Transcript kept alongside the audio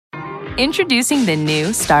Introducing the new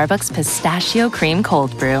Starbucks Pistachio Cream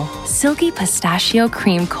Cold Brew. Silky pistachio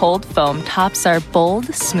cream cold foam tops our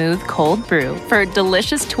bold, smooth cold brew for a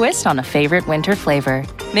delicious twist on a favorite winter flavor.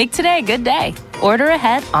 Make today a good day. Order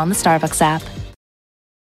ahead on the Starbucks app.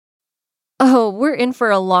 Oh, we're in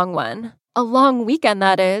for a long one. A long weekend,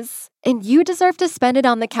 that is. And you deserve to spend it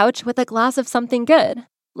on the couch with a glass of something good.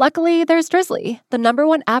 Luckily, there's Drizzly, the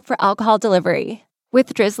 #1 app for alcohol delivery.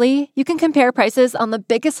 With Drizzly, you can compare prices on the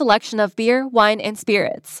biggest selection of beer, wine, and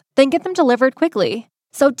spirits, then get them delivered quickly.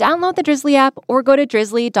 So download the Drizzly app or go to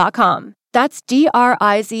drizzly.com. That's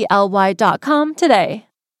DRIZLY.com today.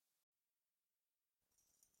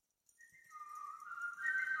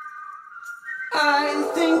 I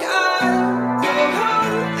think I'll go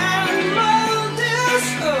home and mull this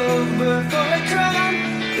over before I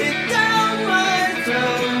cram it down my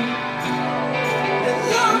throat. At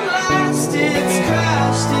long last it's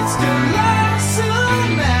crashed, its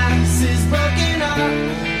colossal mass is broken up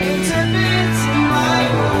into bits in my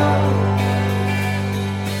world.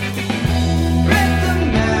 Break the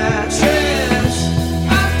mattress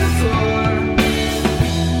off the floor.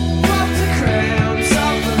 Drop the cramps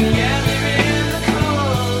off of the other in the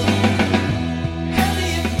cold.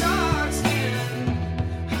 Heavy dark skin,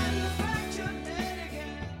 I'm the fractured dead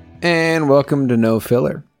again. And welcome to No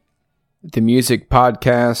Filler, the music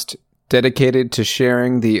podcast dedicated to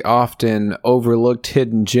sharing the often overlooked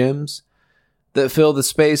hidden gems that fill the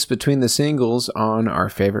space between the singles on our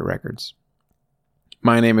favorite records.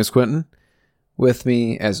 My name is Quentin. With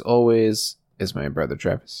me, as always, is my brother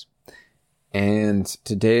Travis. And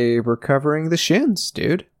today we're covering the Shins,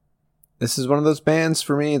 dude. This is one of those bands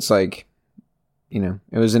for me. It's like, it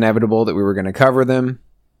was inevitable that we were going to cover them.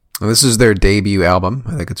 Well, this is their debut album.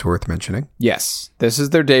 I think it's worth mentioning. Yes, this is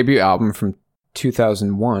their debut album from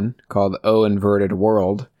 2001 called O Inverted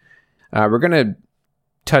World. We're going to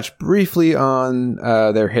touch briefly on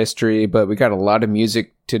their history, but we got a lot of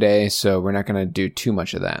music today, so we're not going to do too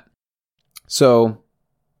much of that. So,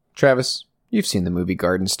 Travis, you've seen the movie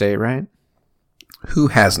Garden State, right? Who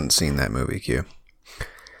hasn't seen that movie, Q?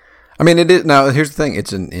 I mean, it is. Now, here's the thing.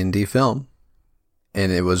 It's an indie film.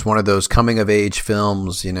 And it was one of those coming-of-age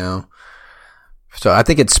films, So I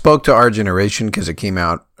think it spoke to our generation because it came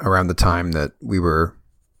out around the time that we were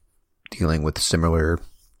dealing with similar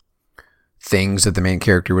things that the main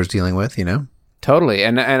character was dealing with, Totally.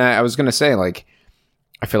 And I was going to say,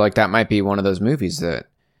 I feel like that might be one of those movies that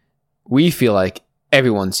we feel like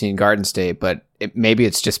everyone's seen Garden State, but maybe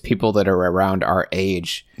it's just people that are around our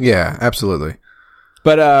age. Yeah, absolutely.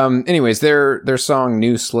 But anyways, their song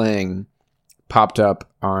New Slang popped up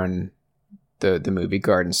on the movie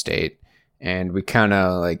Garden State, and we kind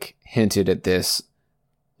of hinted at this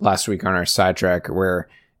last week on our sidetrack, where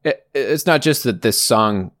it's not just that this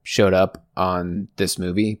song showed up on this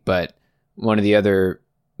movie, but one of the other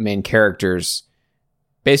main characters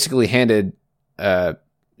basically handed a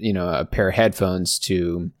pair of headphones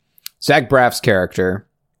to Zach Braff's character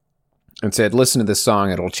and said, "Listen to this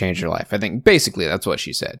song, it'll change your life." I think basically that's what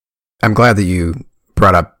she said. I'm glad that you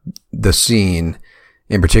brought up the scene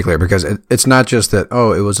in particular, because it's not just that,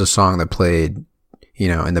 it was a song that played,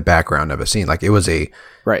 in the background of a scene. It was there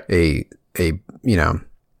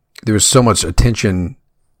was so much attention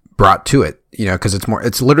brought to it, because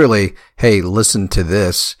it's literally, hey, listen to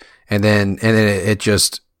this. And then it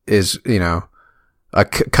just is, a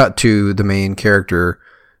cut to the main character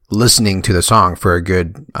listening to the song for a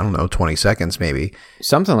good, 20 seconds, maybe.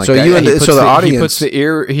 Something like so that. The audience,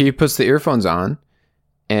 he puts the earphones on,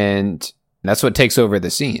 and that's what takes over the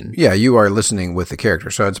scene. Yeah, you are listening with the character.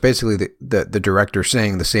 So it's basically the director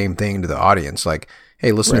saying the same thing to the audience, like,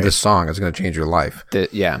 hey, listen to this song. It's going to change your life.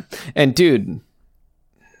 Yeah. And dude,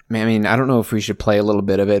 man, I mean, I don't know if we should play a little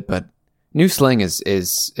bit of it, but New Slang is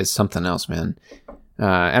something else, man.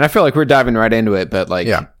 And I feel like we're diving right into it, but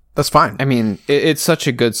yeah, that's fine. I mean, it's such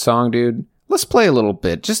a good song, dude. Let's play a little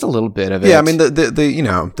bit, just a little bit of it. Yeah, I mean,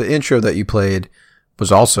 the intro that you played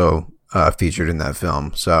was also featured in that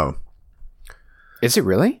film. So, is it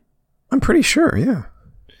really? I'm pretty sure. Yeah,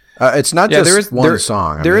 it's not just one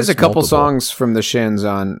song. There is a couple songs from the Shins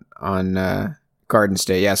on Garden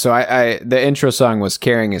State. Yeah, so the intro song was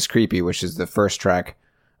 "Caring Is Creepy," which is the first track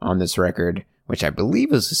on this record, which I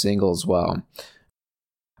believe is a single as well.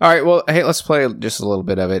 All right, well, hey, let's play just a little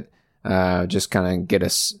bit of it. Just kind of get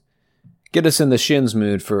us in the Shins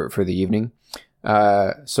mood for the evening.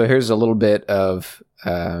 So here's a little bit of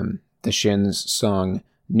the Shins song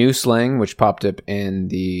New Slang, which popped up in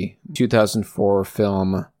the 2004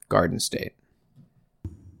 film Garden State.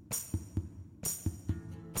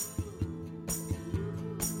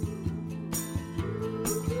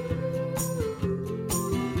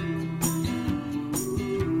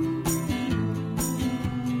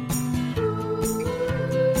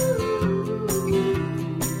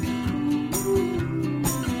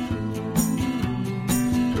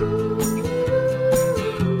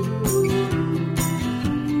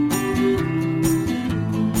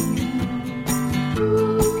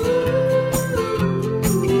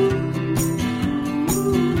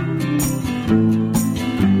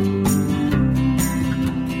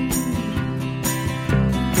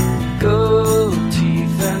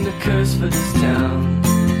 for this town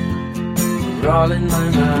were all in my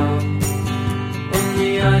mouth.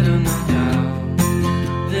 Only I don't know how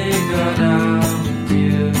they got out.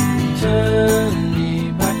 You turned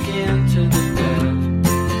me back into the bed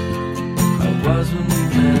I was when we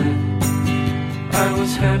met. I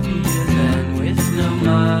was happier then with no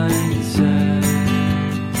mindset.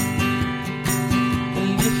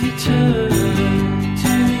 And if you turn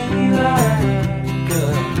to me like a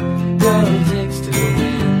girl takes to the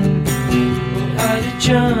wind, I'd have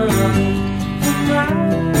jumped from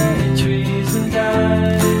my trees and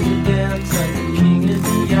died and danced like the king of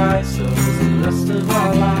the ice. So the rest of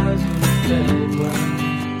our lives would have fed well.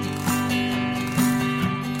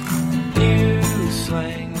 New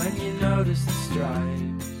slang when you notice the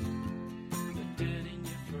stripes, the dirt in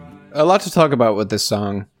your fries. A lot to talk about with this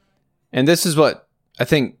song, and this is what I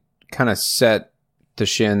think kind of set the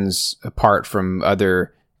Shins apart from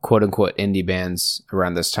other quote-unquote indie bands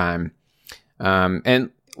around this time.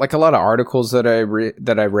 And like a lot of articles that I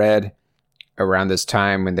read around this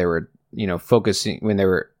time when they were, when they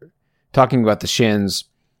were talking about the Shins,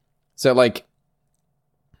 so like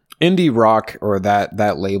indie rock or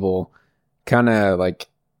that label kind of like,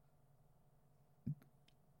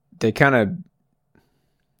 they kind of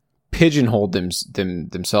pigeonholed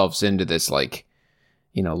themselves into this like,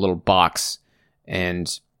 little box.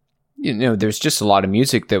 And, there's just a lot of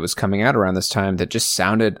music that was coming out around this time that just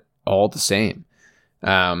sounded all the same.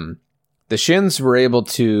 The Shins were able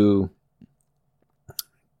to,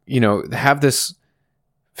 have this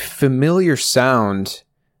familiar sound,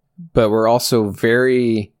 but were also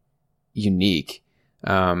very unique.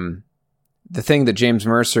 The thing that James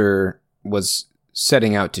Mercer was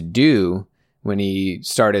setting out to do when he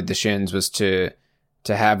started the Shins was to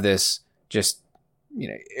have this just,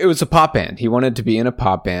 it was a pop band. He wanted to be in a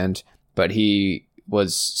pop band, but he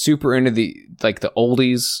was super into the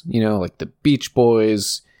oldies, like the Beach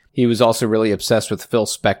Boys. He was also really obsessed with Phil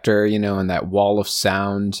Spector, and that wall of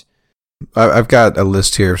sound. I've got a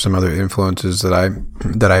list here of some other influences that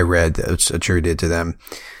I read that's attributed to them.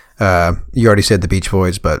 You already said the Beach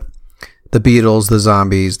Boys, but the Beatles, the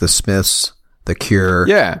Zombies, the Smiths, the Cure,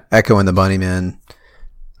 Echo and the Bunnymen.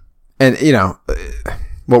 And,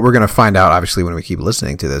 what we're going to find out, obviously, when we keep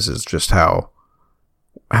listening to this is just how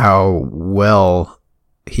well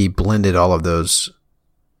he blended all of those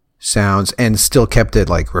sounds and still kept it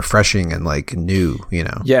like refreshing and like new,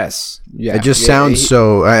 Yes. Yeah. It just sounds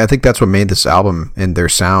so, I think that's what made this album and their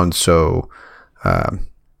sound so,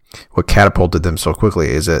 what catapulted them so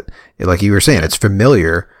quickly is that, like you were saying, it's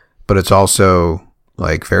familiar, but it's also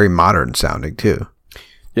like very modern sounding too.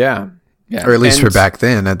 Yeah. Yeah. Or at least for back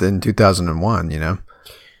then in 2001,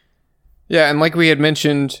 Yeah. And like we had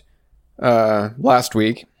mentioned, last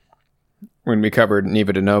week when we covered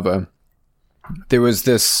Neva de Nova, there was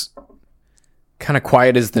this kind of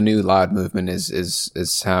quiet as the new loud movement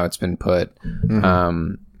is how it's been put,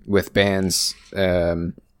 with bands,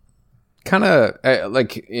 kind of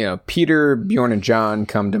like, Peter, Bjorn and John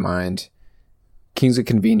come to mind, Kings of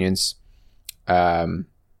Convenience, I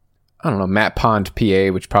don't know, Matt Pond, PA,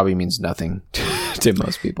 which probably means nothing to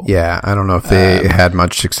most people. Yeah. I don't know if they had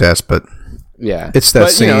much success, but yeah, it's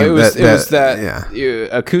that same. It was that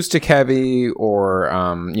acoustic heavy or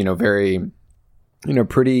very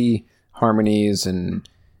pretty harmonies and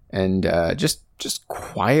just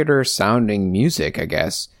quieter sounding music, I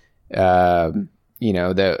guess. That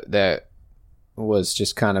was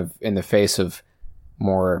just kind of in the face of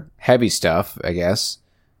more heavy stuff, I guess.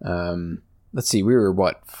 Let's see, we were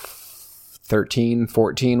 13,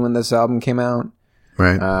 14 when this album came out,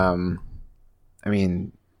 right? I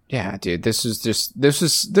mean. Yeah, dude, this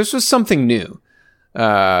was something new,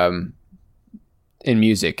 in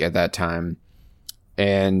music at that time,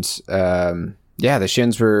 and the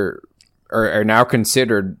Shins are now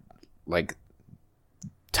considered like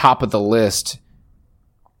top of the list.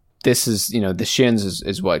 This is the Shins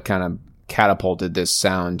is what kind of catapulted this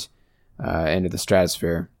sound into the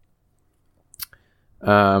stratosphere.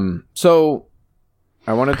 So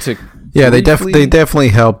I wanted to they definitely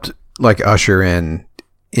helped like usher in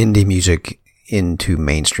indie music into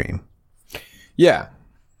mainstream. Yeah.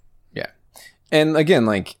 And again,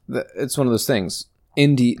 like it's one of those things.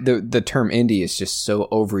 Indie, the term indie is just so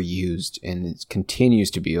overused, and it continues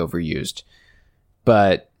to be overused.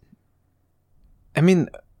 But I mean,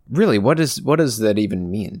 really, what does that even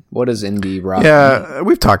mean? What does indie rock mean?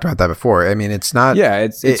 We've talked about that before. I mean, it's not. Yeah,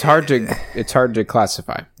 it's hard to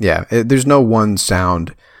classify. Yeah, there's no one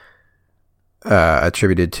sound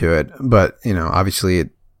attributed to it, but obviously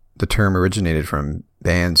the term originated from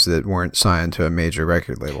bands that weren't signed to a major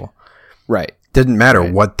record label. Right. Didn't matter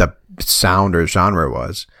what the sound or genre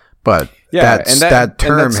was, But Yeah, and that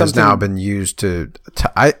term that's has now something- been used to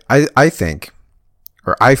I think,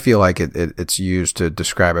 or I feel like it's used to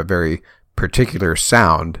describe a very particular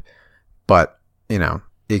sound, but you know,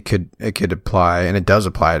 it could apply, and it does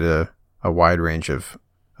apply to a wide range of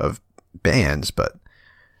bands. But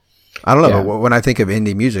I don't know. Yeah. But when I think of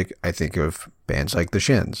indie music, I think of bands like the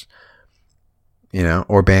Shins, you know,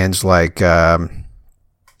 or bands like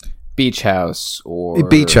Beach House or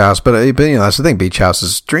Beach House. But you know, that's the thing. Beach House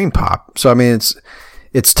is dream pop. So I mean,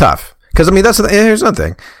 it's tough because I mean that's here's another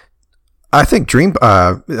thing. I think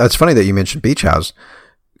that's funny that you mentioned Beach House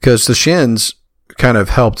because the Shins kind of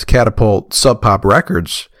helped catapult Sub Pop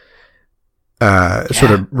Records,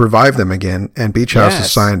 sort of revive them again, and Beach House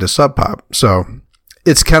is signed to Sub Pop. So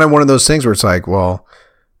it's kind of one of those things where it's like, well,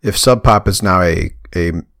 if Sub Pop is now I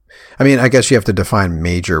mean, I guess you have to define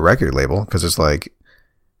major record label because it's like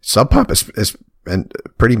Sub Pop is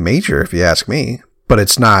pretty major if you ask me. But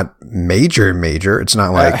it's not major. It's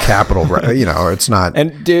not like Capital, you know, or it's not.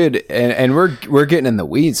 And dude, and we're getting in the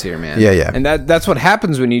weeds here, man. Yeah. And that's what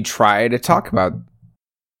happens when you try to talk about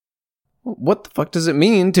what the fuck does it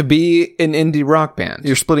mean to be an indie rock band.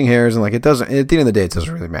 You're splitting hairs, and like it doesn't. At the end of the day, it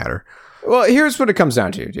doesn't really matter. Well, here's what it comes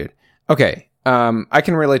down to, dude. Okay, I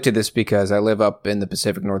can relate to this because I live up in the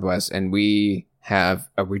Pacific Northwest, and we have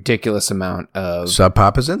a ridiculous amount of Sub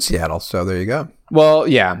Pop is in Seattle, so there you go. Well,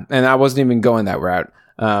 yeah, and I wasn't even going that route.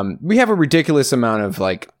 We have a ridiculous amount of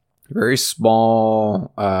like very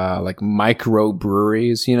small, like micro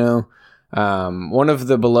breweries. You know, one of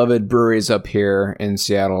the beloved breweries up here in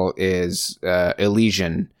Seattle is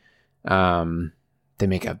Elysian. They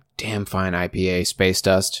make a damn fine IPA, Space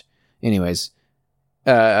Dust. Anyways,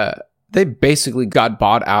 they basically got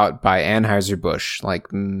bought out by Anheuser-Busch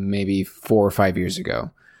like maybe 4 or 5 years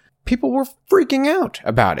ago. People were freaking out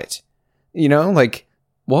about it. You know, like,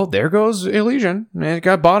 well, there goes Elysian. And it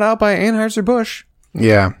got bought out by Anheuser-Busch.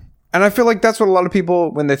 Yeah. And I feel like that's what a lot of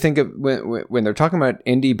people, when they think of, when they're talking about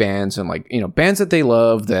indie bands and like, you know, bands that they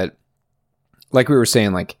love that, like we were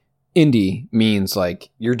saying, like indie means like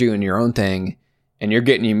you're doing your own thing and you're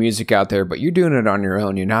getting your music out there, but you're doing it on your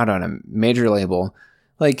own. You're not on a major label.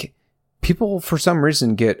 Like people for some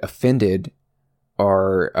reason get offended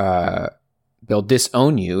or they'll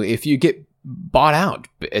disown you if you get bought out,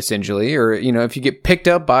 essentially, or you know, if you get picked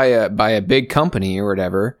up by a big company or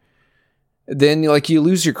whatever, then like you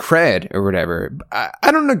lose your cred or whatever.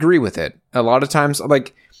 I don't agree with it. A lot of times,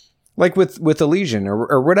 like with Elysian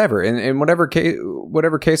or whatever, in whatever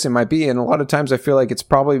case it might be, and a lot of times I feel like it's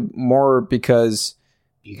probably more because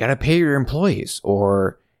you got to pay your employees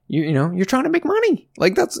or you know you're trying to make money.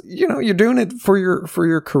 Like that's, you know, you're doing it for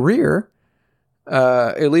your career.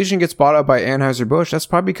 Elysian gets bought up by Anheuser-Busch. That's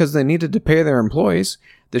probably because they needed to pay their employees.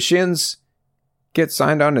 The Shins get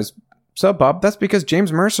signed on as Sub Pop. That's because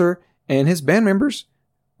James Mercer and his band members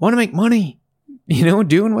want to make money, you know,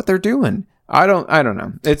 doing what they're doing. I don't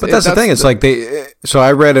know. But that's the thing. It's like so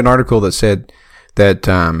I read an article that said that,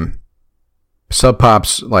 Sub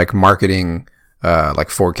Pop's like marketing, like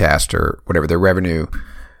forecast or whatever, their revenue,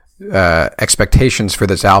 expectations for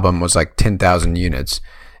this album was like 10,000 units.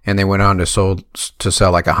 And they went on to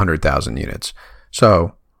sell like 100,000 units.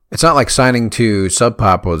 So it's not like signing to Sub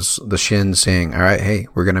Pop was the Shins saying, all right, hey,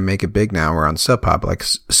 we're going to make it big now. We're on Sub Pop. Like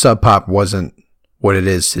Sub Pop wasn't what it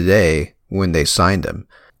is today when they signed him.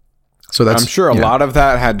 So that's, I'm sure a lot of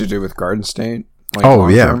that had to do with Garden State. Like oh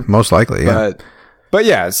yeah, most likely. Yeah. But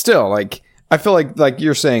yeah, still, like, I feel like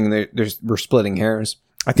you're saying we're splitting hairs.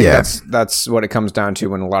 I think that's what it comes down to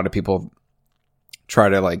when a lot of people try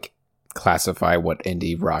to like classify what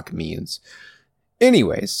indie rock means.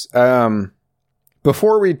 Anyways,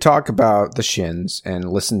 before we talk about the Shins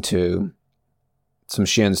and listen to some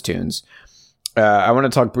Shins tunes, I want to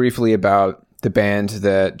talk briefly about the band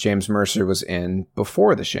that James Mercer was in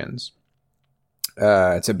before the Shins.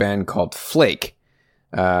 It's a band called Flake.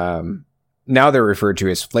 Now they're referred to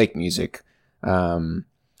as Flake Music.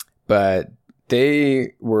 But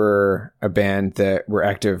they were a band that were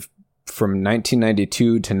active from 1992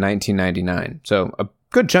 to 1999. So a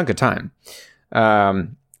good chunk of time.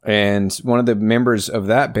 And one of the members of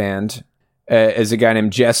that band is a guy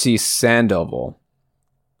named Jesse Sandoval.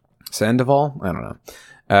 Sandoval? I don't know.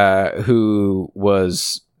 Who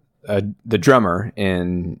was the drummer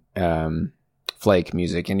in Flake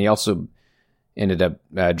Music. And he also ended up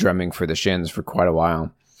drumming for the Shins for quite a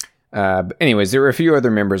while. But anyways, there were a few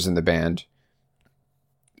other members in the band.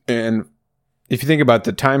 And if you think about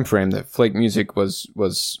the time frame that Flake Music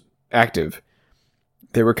was active,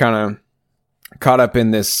 they were kind of caught up in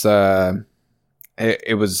this.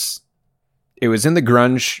 It was in the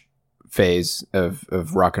grunge phase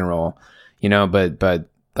of rock and roll, you know. But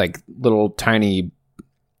like little tiny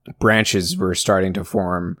branches were starting to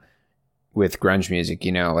form with grunge music,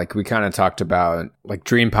 you know, like we kind of talked about like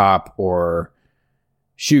dream pop or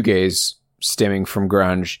shoegaze stemming from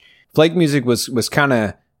grunge. Flake music was kind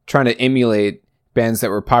of trying to emulate bands that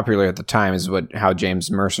were popular at the time, is how James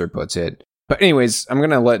Mercer puts it. But anyways, I'm going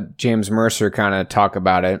to let James Mercer kind of talk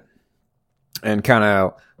about it and kind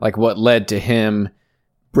of like what led to him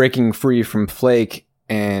breaking free from Flake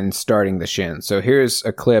and starting the Shins. So here's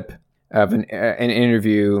a clip of an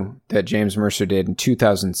interview that James Mercer did in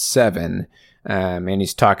 2007, and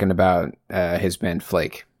he's talking about his band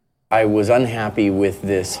Flake. I was unhappy with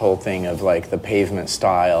this whole thing of like the Pavement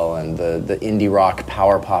style and the indie rock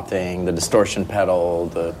power pop thing, the distortion pedal,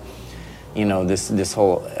 this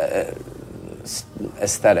whole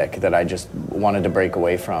aesthetic that I just wanted to break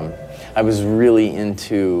away from. I was really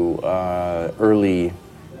into early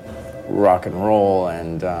rock and roll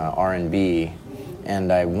and R&B,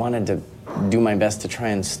 and I wanted to do my best to try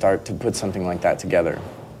and start to put something like that together,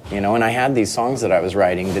 you know. And I had these songs that I was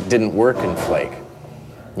writing that didn't work in Flake.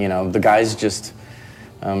 You know, the guys just,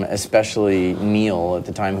 especially Neil at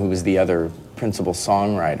the time, who was the other principal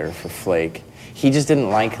songwriter for Flake, he just didn't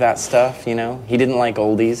like that stuff, you know? He didn't like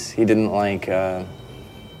oldies. He didn't like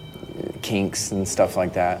Kinks and stuff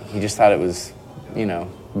like that. He just thought it was, you know,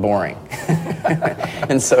 boring.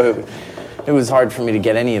 And so it was hard for me to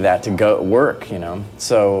get any of that to go work, you know?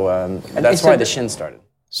 So that's why the Shins started.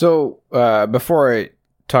 So before I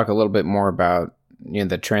talk a little bit more about, you know,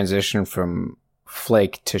 the transition from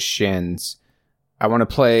Flake to Shins, I want to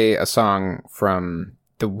play a song from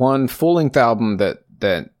the one full-length album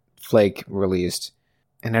that Flake released.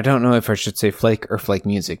 And I don't know if I should say Flake or Flake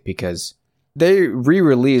Music, because they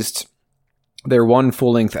re-released their one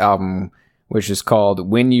full-length album, which is called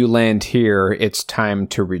When You Land Here, It's Time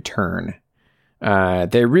to Return.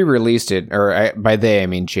 They re-released it, or by they I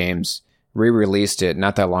mean James, re-released it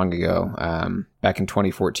not that long ago. Back in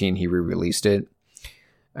 2014, he re-released it.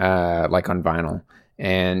 Like on vinyl,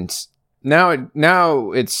 and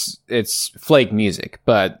now it's Flake Music,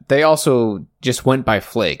 but they also just went by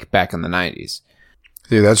Flake back in the 90s.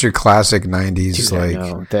 Dude, that's your classic 90s. Dude, like I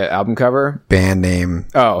know. The album cover, band name.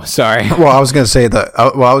 Oh, sorry. Well, I was gonna say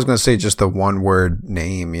just the one word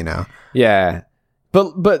name, you know. Yeah,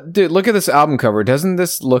 but dude, look at this album cover. Doesn't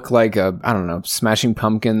this look like a, I don't know, Smashing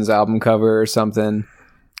Pumpkins album cover or something?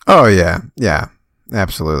 Oh yeah.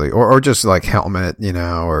 Absolutely. Or just like Helmet, you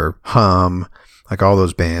know, or Hum, like all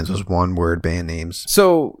those bands, those one word band names.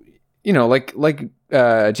 So, you know, like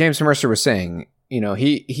James Mercer was saying, you know,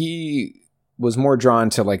 he was more drawn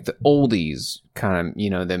to like the oldies kind of, you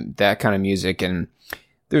know, that kind of music. And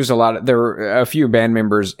there were a few band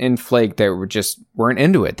members in Flake that weren't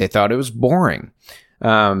into it. They thought it was boring.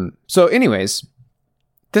 So anyways,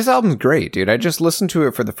 this album's great, dude. I just listened to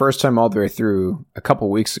it for the first time all the way through a couple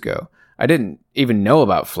weeks ago. I didn't even know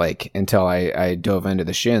about Flake until I dove into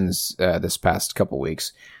the Shins this past couple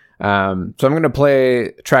weeks. So I'm going to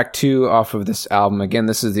play track 2 off of this album. Again,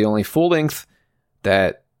 this is the only full length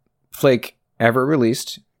that Flake ever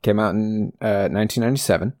released. Came out in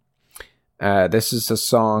 1997. This is a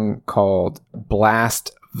song called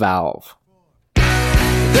Blast Valve.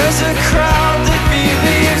 There's a crowd that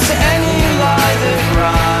believes any lie that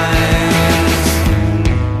rhymes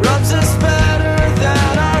rubs us better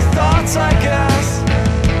than our thoughts, I guess.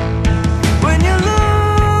 When you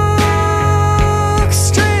look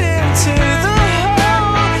straight into the hole,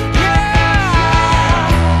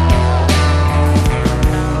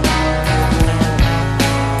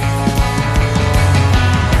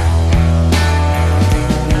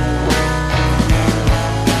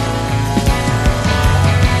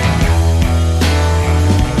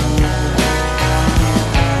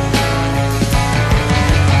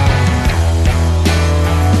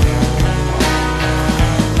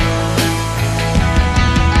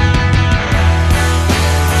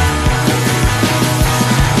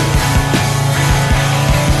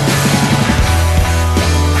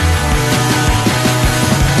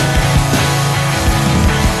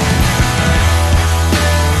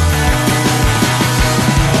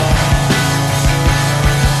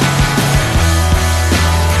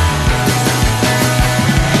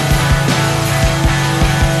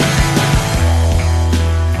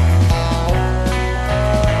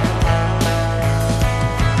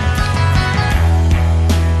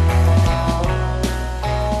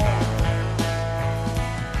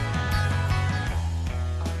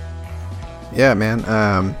 Yeah,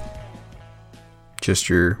 man. Just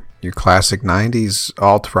your classic 90s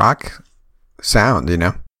alt rock sound, you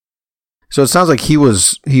know. So it sounds like he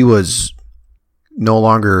was no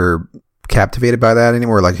longer captivated by that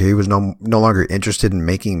anymore. Like he was no longer interested in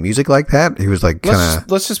making music like that. He was like kind of.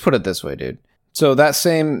 Let's just put it this way, dude. So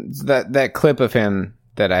that clip of him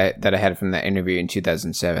that I had from that interview in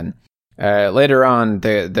 2007. Later on,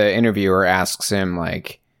 the interviewer asks him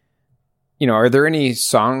like, you know, are there any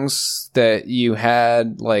songs that you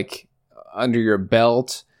had like under your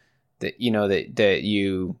belt that you know that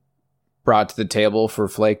you brought to the table for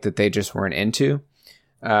Flake that they just weren't into?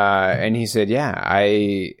 And he said, yeah,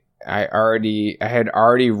 I had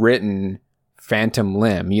already written Phantom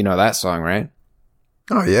Limb. You know that song, right?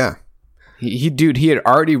 Oh yeah. He had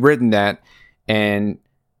already written that and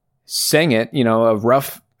sang it, you know, a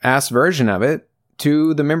rough ass version of it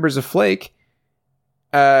to the members of Flake,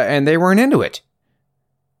 and they weren't into it.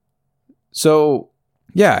 So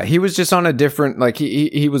yeah, he was just on a different, like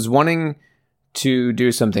he was wanting to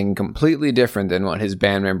do something completely different than what his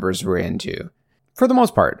band members were into, for the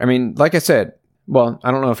most part. I mean, like I said, well, I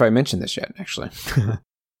don't know if I mentioned this yet, actually,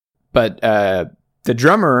 but the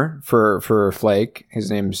drummer for Flake, his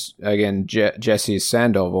name's again Jesse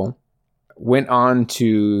Sandoval, went on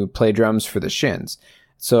to play drums for the Shins.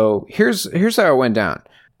 So here's how it went down.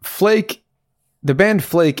 Flake, the band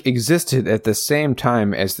Flake, existed at the same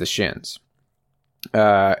time as the Shins.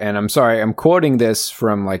 And I'm sorry, I'm quoting this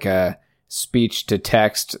from like a speech to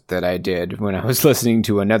text that I did when I was listening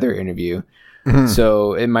to another interview. Mm-hmm.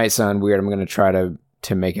 So it might sound weird. I'm going to try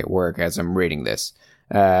to make it work as I'm reading this.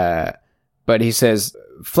 But he says,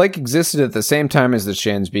 Flake existed at the same time as the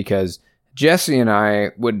Shins because Jesse and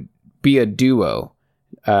I would be a duo,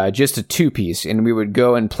 just a two-piece, and we would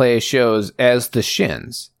go and play shows as the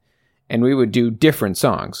Shins. And we would do different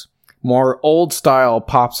songs, more old-style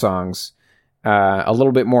pop songs, a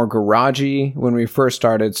little bit more garagey when we first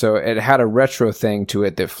started, so it had a retro thing to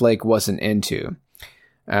it that Flake wasn't into.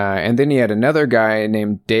 And then he had another guy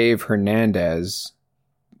named Dave Hernandez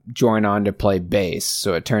join on to play bass,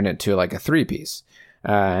 so it turned into like a three-piece.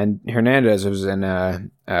 And Hernandez was in a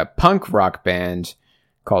punk rock band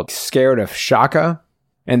called Scared of Shaka,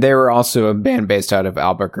 and they were also a band based out of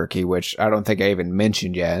Albuquerque, which I don't think I even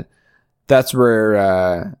mentioned yet. That's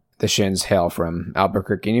where the Shins hail from,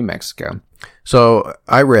 Albuquerque, New Mexico. So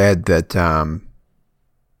I read that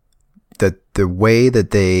that the way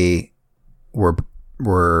that they were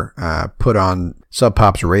put on Sub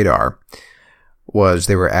Pop's radar was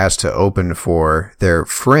they were asked to open for their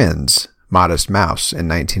friends, Modest Mouse, in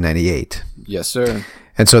 1998. Yes, sir.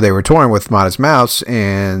 And so they were touring with Modest Mouse,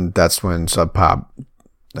 and that's when Sub Pop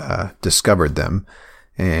discovered them.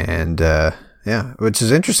 And yeah, which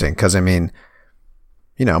is interesting because, I mean,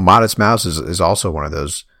 you know, Modest Mouse is also one of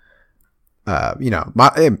those, you know,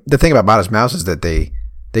 the thing about Modest Mouse is that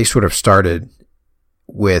they sort of started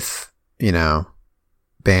with, you know,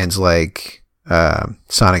 bands like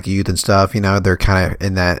Sonic Youth and stuff. You know, they're kind of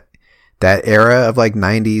in that era of like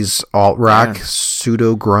 90s alt rock,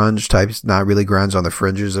 pseudo grunge types, not really grunge, on the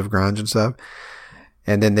fringes of grunge and stuff.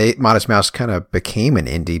 And then Modest Mouse kind of became an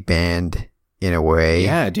indie band in a way.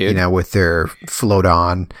 Yeah, dude. You know, with their Float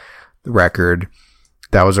On record.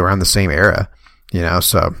 That was around the same era, you know,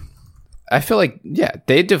 so. I feel like, yeah,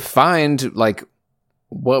 they defined like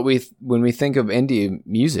when we think of indie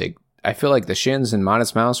music, I feel like the Shins and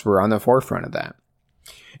Modest Mouse were on the forefront of that.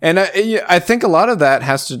 And I think a lot of that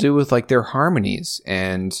has to do with like their harmonies.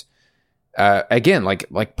 And again,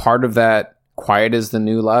 like part of that Quiet is the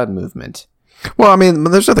New Loud movement. Well, I mean,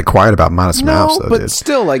 there's nothing quiet about Modest Mouse, though, but dude.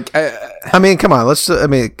 still, like, I mean, come on,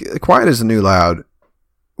 Quiet is the New Loud.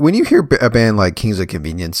 When you hear a band like Kings of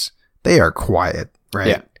Convenience, they are quiet, right?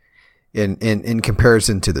 Yeah. In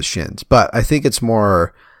comparison to the Shins, but I think it's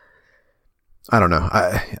more. I don't know.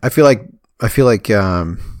 I feel like.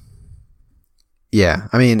 Yeah,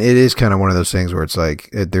 I mean, it is kind of one of those things where it's like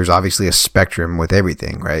there's obviously a spectrum with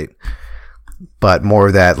everything, right? But more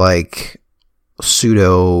of that like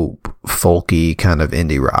pseudo folky kind of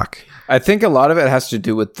indie rock. I think a lot of it has to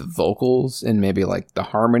do with the vocals and maybe like the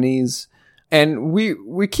harmonies. And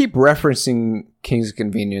we keep referencing Kings of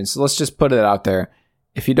Convenience. Let's just put it out there.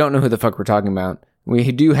 If you don't know who the fuck we're talking about,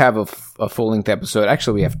 we do have a full-length episode.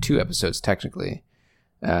 Actually, we have 2 episodes technically,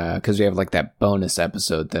 because we have like that bonus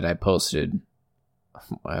episode that I posted.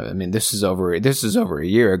 I mean, this is over a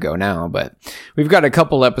year ago now, but we've got a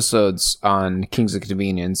couple episodes on Kings of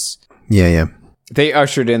Convenience. Yeah. They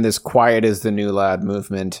ushered in this Quiet is the New Loud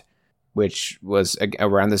movement, which was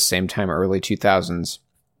around the same time, early 2000s.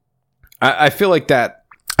 I feel like that.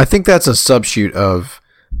 I think that's a subshoot of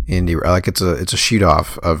indie, like it's a shoot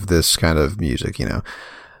off of this kind of music, you know.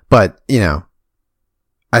 But, you know,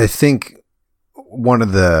 I think one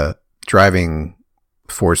of the driving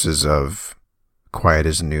forces of Quiet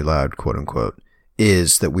is the New Loud, quote unquote,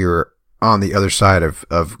 is that we were on the other side of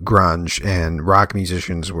grunge, and rock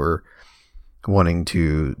musicians were wanting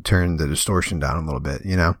to turn the distortion down a little bit,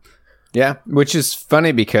 you know? Yeah, which is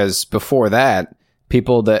funny because before that,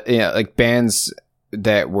 people that, like bands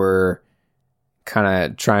that were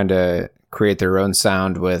kind of trying to create their own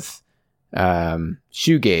sound with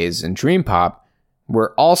shoegaze and dream pop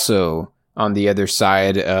were also on the other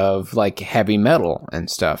side of like heavy metal and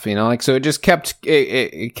stuff, you know, like, so it just kept,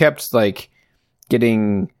 it kept like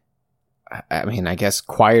getting, I mean, I guess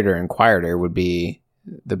quieter and quieter would be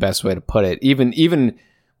the best way to put it. Even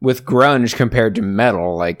with grunge compared to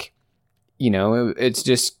metal, like, you know, it's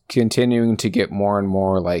just continuing to get more and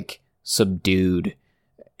more like subdued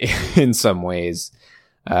in some ways,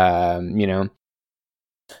 you know.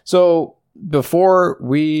 So before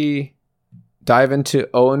we dive into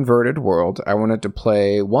O Inverted World, I wanted to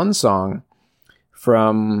play one song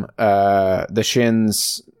from the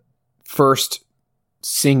Shins' first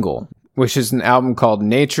single, which is an album called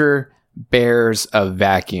Nature Bears a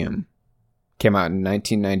Vacuum. Came out in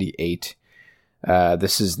 1998.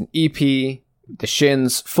 This is an EP. The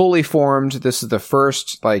Shins fully formed. This is the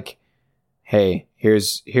first, like, hey,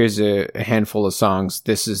 here's a handful of songs.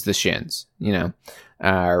 This is the Shins, you know,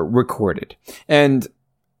 recorded. And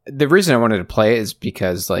the reason I wanted to play it is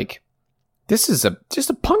because, like, this is just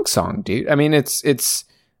a punk song, dude. I mean, it's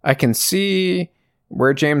I can see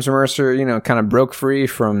where James Mercer, you know, kind of broke free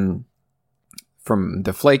from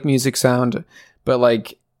the flake music sound, but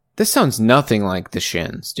like, this sounds nothing like the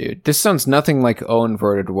Shins, dude. This sounds nothing like O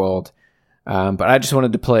Inverted World. But I just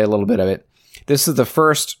wanted to play a little bit of it. This is the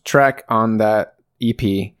first track on that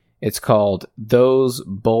EP. It's called Those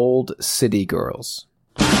Bold City Girls.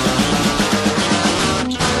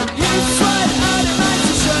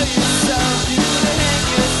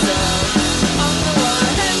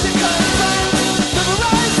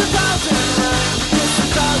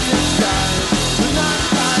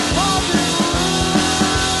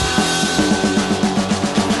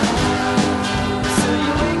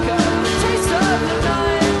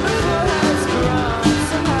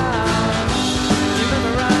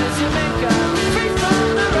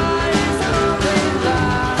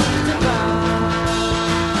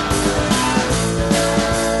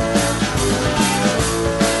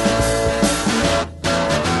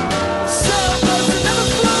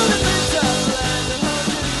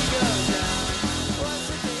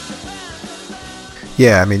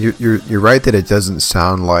 Yeah, I mean, you're right that it doesn't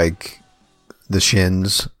sound like the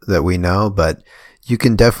Shins that we know, but you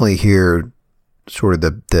can definitely hear sort of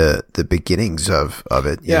the beginnings of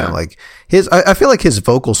it. You know, like I feel like his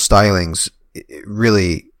vocal stylings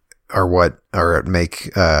really are what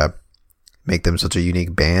make them such a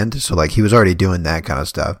unique band. So like, he was already doing that kind of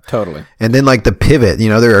stuff. Totally. And then like the pivot, you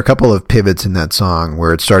know, there are a couple of pivots in that song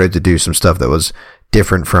where it started to do some stuff that was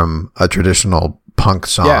different from a traditional punk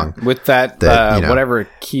song. Yeah, with that you know, whatever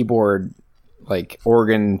keyboard, like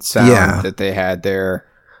organ sound that they had there.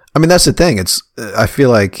 I mean, that's the thing. I feel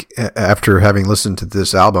like after having listened to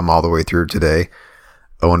this album all the way through today,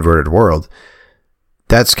 O Inverted World,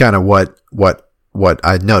 that's kind of what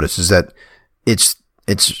I noticed is that it's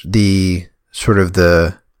the sort of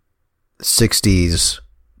the 60s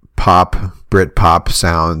pop, Brit pop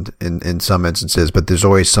sound in some instances, but there's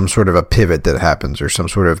always some sort of a pivot that happens or some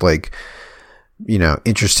sort of like, you know,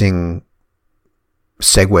 interesting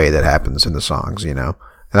segue that happens in the songs, you know.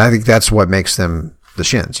 And I think that's what makes them the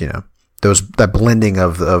Shins, you know. That blending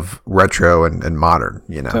of retro and modern,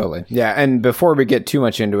 you know. Totally. Yeah, and before we get too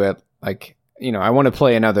much into it, like, you know, I want to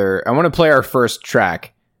play our first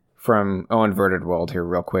track from O Inverted World here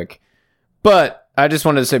real quick. But I just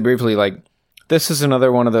wanted to say briefly, like, this is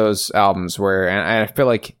another one of those albums where, and I feel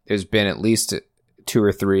like there's been at least 2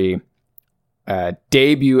 or 3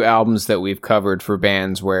 debut albums that we've covered for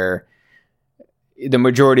bands where the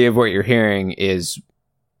majority of what you're hearing is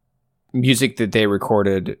music that they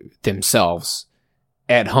recorded themselves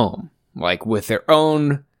at home, like with their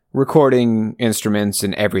own recording instruments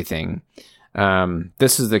and everything.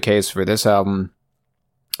 This is the case for this album.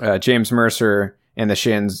 James Mercer and the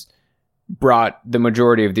Shins brought the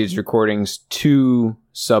majority of these recordings to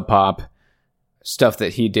Sub Pop, stuff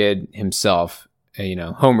that he did himself, you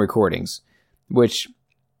know, home recordings, which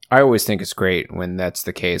I always think is great when that's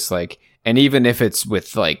the case. Like, and even if it's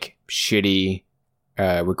with like shitty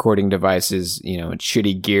recording devices, you know, and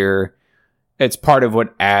shitty gear, it's part of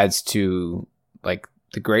what adds to like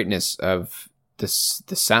the greatness of the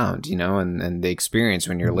sound, you know, and the experience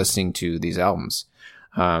when you're listening to these albums.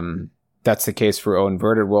 That's the case for O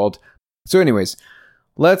Inverted World. So anyways,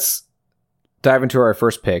 let's dive into our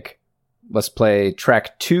first pick. Let's play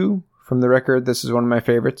track 2 from the record. This is one of my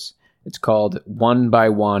favorites. It's called One by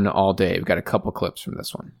One All Day. We've got a couple clips from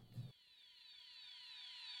this one.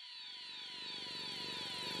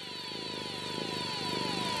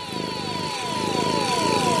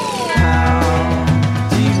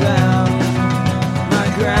 My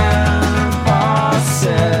grandpa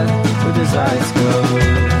said with his eyes closed,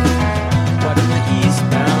 watching the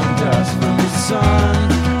eastbound dust from the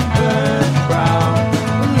sunburned brow.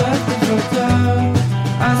 Left the hotel,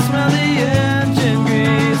 I smell the engine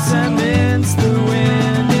grease and mince the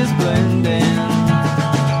wind is blending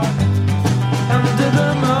under the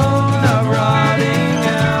moan of rotting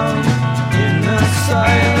out in the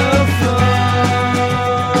silo floor.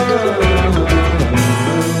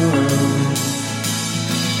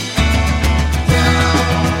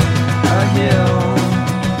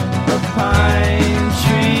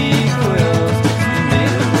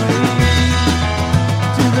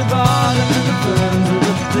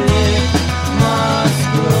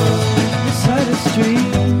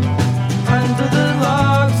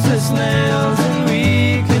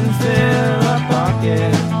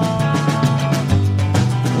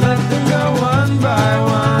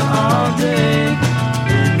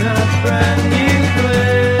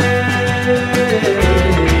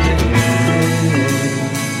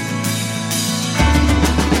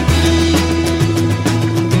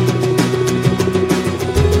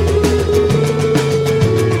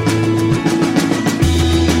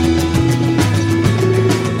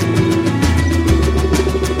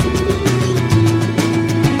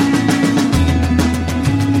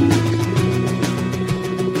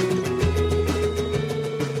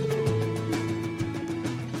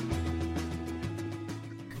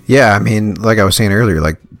 Yeah, I mean, like I was saying earlier,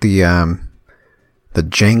 like the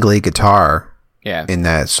jangly guitar in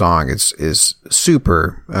that song is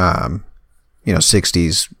super,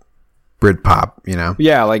 60s Britpop,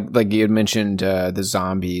 Yeah, like you had mentioned the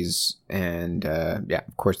Zombies and,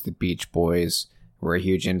 of course, the Beach Boys were a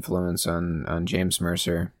huge influence on James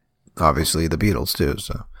Mercer. Obviously, the Beatles, too,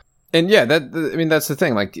 so. And yeah, that's the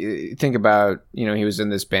thing. Like, think about, he was in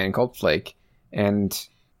this band called Flake, and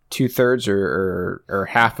 2/3 or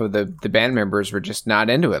half of the band members were just not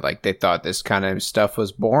into it. Like, they thought this kind of stuff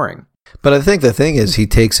was boring. But I think the thing is, he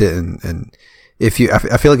takes it and I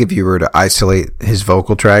feel like if you were to isolate his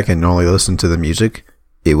vocal track and only listen to the music,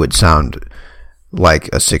 it would sound like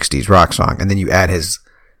a 60s rock song. And then you add his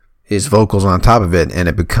vocals on top of it, and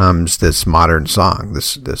it becomes this modern song,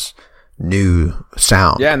 this new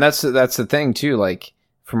sound. Yeah, and that's the thing too. Like,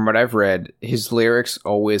 from what I've read, his lyrics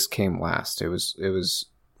always came last. It was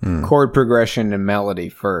chord progression and melody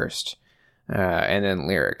first, and then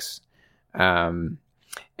lyrics. And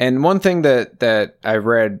one thing that I've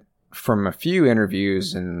read from a few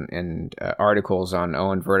interviews and articles on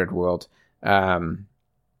Oh Inverted World,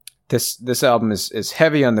 this album is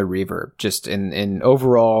heavy on the reverb, just in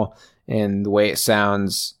overall in the way it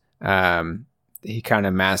sounds. He kind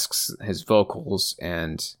of masks his vocals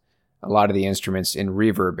and a lot of the instruments in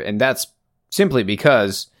reverb, and that's simply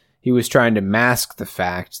because he was trying to mask the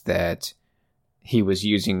fact that he was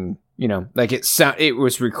using, like it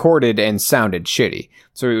was recorded and sounded shitty.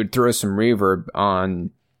 So he would throw some reverb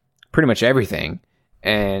on pretty much everything,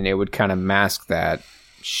 and it would kind of mask that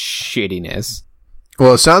shittiness.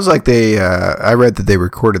 Well, it sounds like I read that they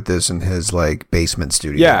recorded this in his like basement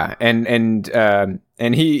studio. Yeah,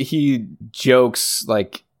 and he jokes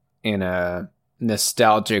like in a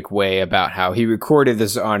nostalgic way about how he recorded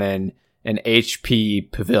this on an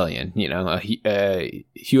HP Pavilion, a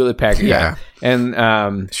Hewlett Packard. Yeah.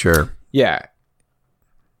 And sure. Yeah.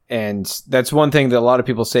 And that's one thing that a lot of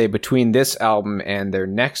people say between this album and their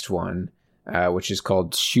next one, which is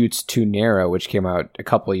called Chutes Too Narrow, which came out a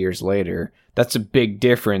couple of years later. That's a big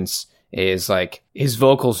difference, is like his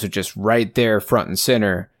vocals are just right there front and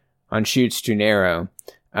center on Chutes Too Narrow.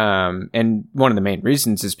 And one of the main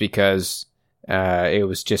reasons is because it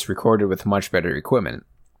was just recorded with much better equipment.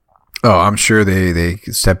 Oh, I'm sure they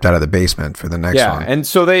stepped out of the basement for the next one. Yeah, and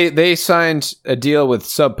so they signed a deal with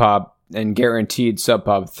Sub Pop and guaranteed Sub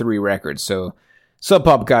Pop 3 records. So Sub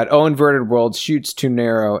Pop got Oh Inverted World, Chutes Too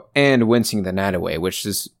Narrow, and Wincing the Night Away, which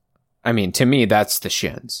is, to me, that's the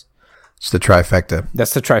Shins. It's the trifecta.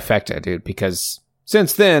 That's the trifecta, dude, because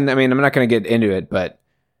since then, I'm not going to get into it, but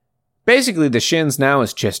basically the Shins now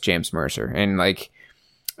is just James Mercer. And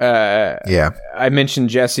I mentioned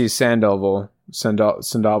Jesse Sandoval,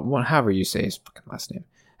 however you say his fucking last name.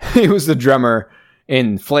 He was the drummer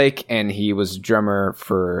in Flake, and he was a drummer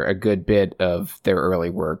for a good bit of their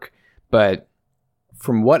early work. But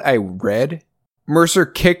from what I read, Mercer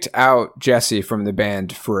kicked out Jesse from the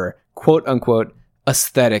band for quote unquote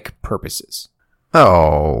aesthetic purposes.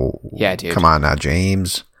 Oh, yeah, dude. Come on now,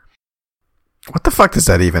 James. What the fuck does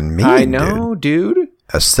that even mean? I know, dude.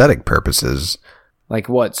 Aesthetic purposes. Like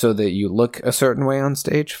what? So that you look a certain way on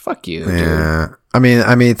stage? Fuck you, Yeah. dude.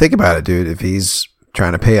 I mean, think about it, dude. If he's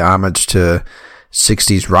trying to pay homage to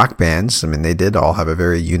 60s rock bands, I mean, they did all have a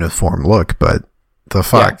very uniform look, but the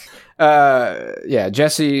fuck? Yeah.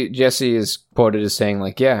 Jesse is quoted as saying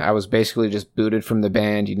like, yeah, I was basically just booted from the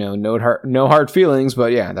band, no hard feelings,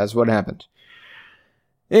 but yeah, that's what happened.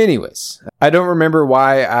 Anyways, I don't remember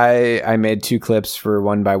why I made 2 clips for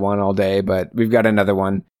One by One All Day, but we've got another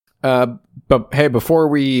one. But hey, before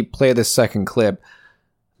we play the second clip,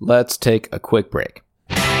 let's take a quick break.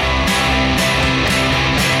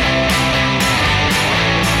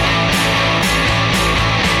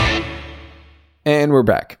 And we're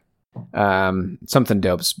back. Something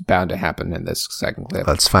dope's bound to happen in this second clip.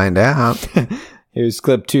 Let's find out. Here's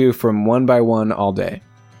clip 2 from One by One All Day.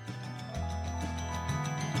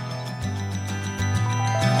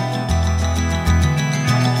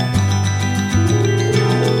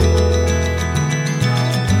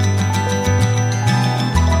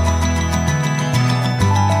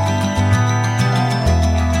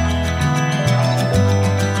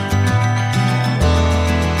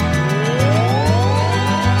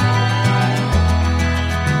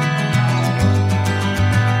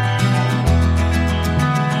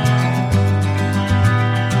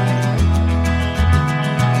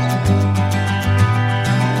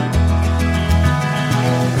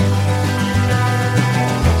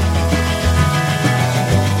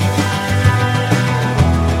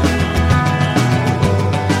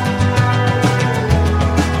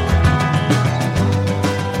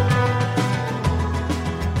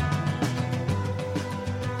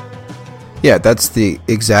 Yeah, that's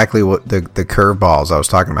exactly what the curveballs I was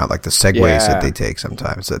talking about, like the segues that they take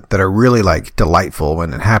sometimes that are really like delightful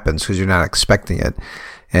when it happens because you're not expecting it.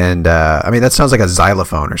 And I mean, that sounds like a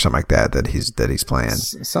xylophone or something like that he's playing,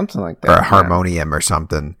 something like that, or a harmonium or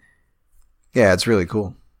something. Yeah, it's really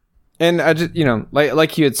cool. And I just,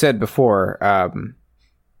 like you had said before,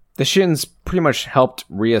 the Shins pretty much helped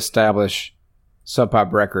reestablish Sub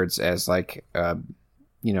Pop Records as like a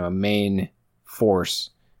main force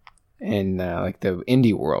in like the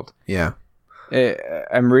indie world. Yeah.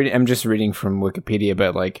 I'm just reading from Wikipedia,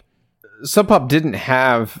 but like Sub Pop didn't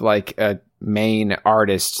have like a main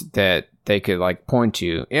artist that they could like point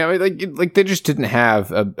to. Like they just didn't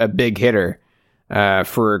have a big hitter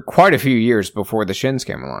for quite a few years before the Shins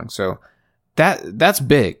came along. So that's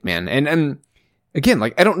big, man. And again,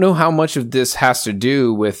 like I don't know how much of this has to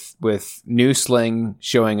do with New Sling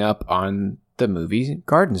showing up on the movie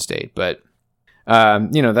Garden State, but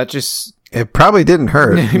that just... It probably didn't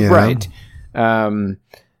hurt. Right.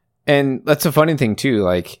 And that's a funny thing, too.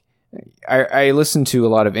 Like, I listened to a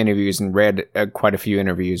lot of interviews and read quite a few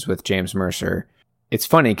interviews with James Mercer. It's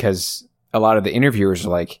funny because a lot of the interviewers are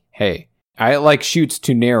like, hey, I like Chutes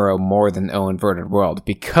Too Narrow more than O Inverted World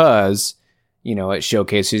because, it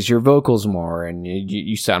showcases your vocals more and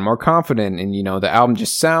you sound more confident and, the album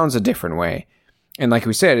just sounds a different way. And like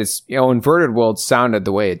we said, it's Inverted World sounded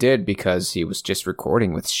the way it did because he was just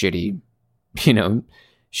recording with shitty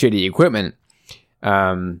equipment.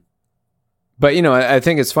 But I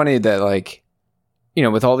think it's funny that like,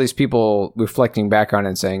 with all these people reflecting back on it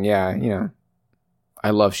and saying, yeah, I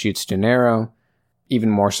love Chutes Too Narrow, even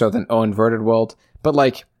more so than O Inverted World. But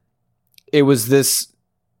like, it was this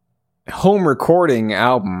home recording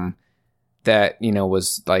album that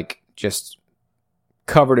was like just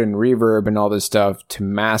covered in reverb and all this stuff to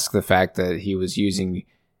mask the fact that he was using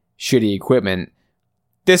shitty equipment.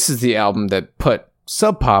 This is the album that put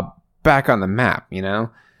Sub Pop back on the map,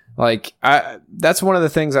 Like, that's one of the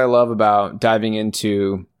things I love about diving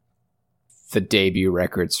into the debut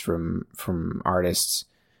records from artists,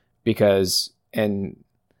 because, and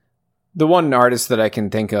the one artist that I can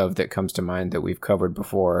think of that comes to mind that we've covered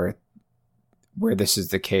before where this is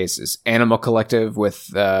the case is Animal Collective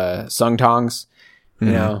with Sung Tongs.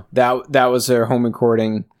 That was their home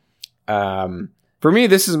recording. For me,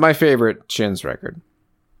 this is my favorite Shins record.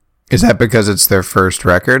 Is that because it's their first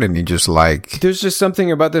record and you just like... There's just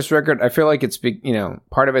something about this record. I feel like it's,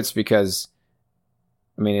 part of it's because,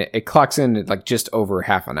 it clocks in at like just over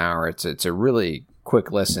half an hour. It's a really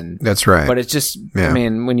quick listen. That's right. But it's just,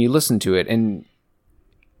 when you listen to it, and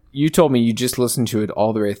you told me you just listened to it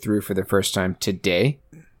all the way through for the first time today.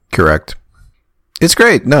 Correct. It's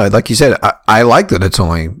great. No, like you said, I like that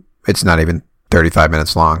it's not even 35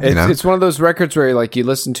 minutes long. It's one of those records where like you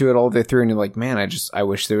listen to it all the way through and you're like, man, I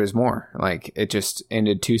wish there was more. Like it just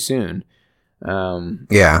ended too soon.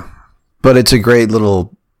 Yeah, but it's a great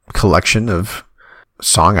little collection of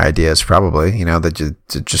song ideas, probably.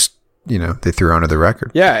 That just they threw onto the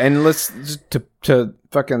record. Yeah, and let's to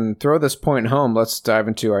fucking throw this point home. Let's dive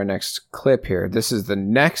into our next clip here. This is the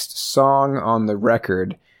next song on the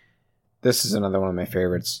record. This is another one of my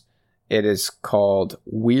favorites. It is called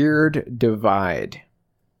 "Weird Divide."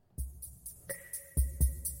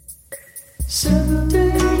 7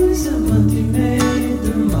 days a month you made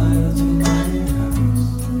the mile to my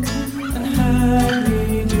house, and how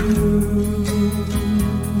we do.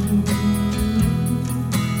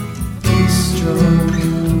 We stroll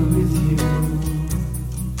with you.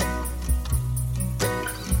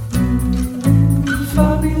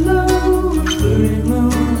 Far below a blurry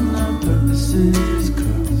moon, our purposes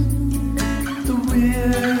cross the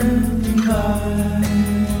weird divide.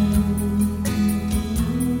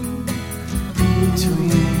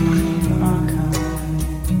 Between our kinds.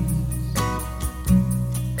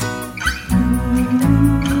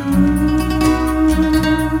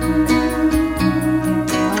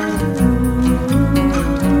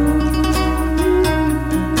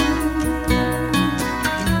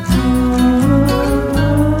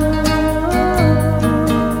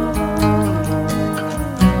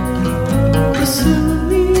 The summer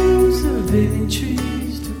leaves are living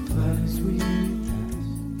trees to pass we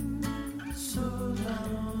pass. So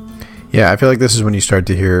long. Yeah, I feel like this is when you start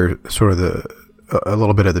to hear sort of a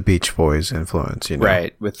little bit of the Beach Boys influence,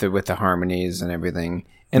 Right, with the harmonies and everything.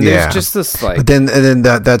 And Yeah. there's just this like But then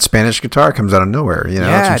that Spanish guitar comes out of nowhere. That's what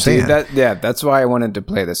yeah, I'm saying. dude, that's why I wanted to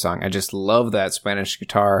play this song. I just love that Spanish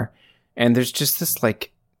guitar. And there's just this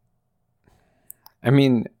like I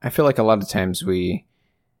mean, I feel like a lot of times we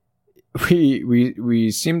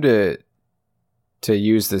seem to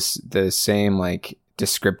use the same like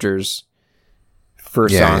descriptors for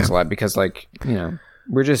songs a lot because like,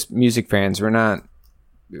 we're just music fans. We're not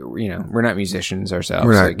musicians ourselves.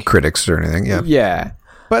 We're not like, critics or anything. Yeah. yeah.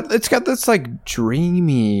 But it's got this like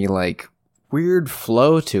dreamy, like weird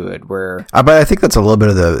flow to it where But I think that's a little bit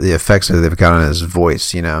of the effects that they've got on his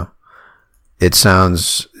voice, It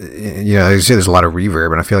sounds, I say there's a lot of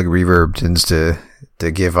reverb, and I feel like reverb tends to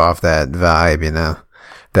give off that vibe,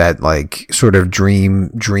 that like sort of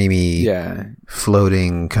dreamy,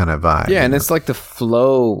 floating kind of vibe. yeah, and it's like the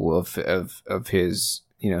flow of his,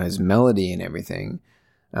 his melody and everything.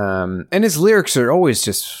 And his lyrics are always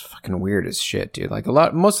just fucking weird as shit, dude. Like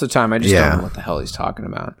most of the time I just don't know what the hell he's talking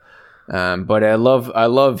about. But I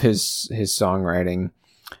love his songwriting.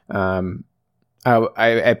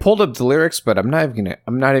 I pulled up the lyrics, but I'm not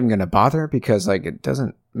even gonna bother because like it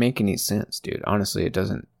doesn't make any sense, dude. Honestly, it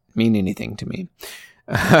doesn't mean anything to me.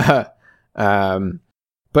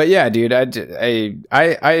 But yeah, dude,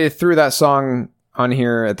 I threw that song on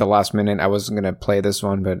here at the last minute. I wasn't gonna play this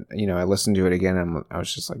one, but I listened to it again and I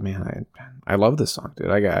was just like, man, I love this song, dude.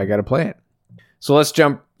 I gotta play it. So let's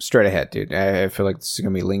jump straight ahead, dude. I feel like this is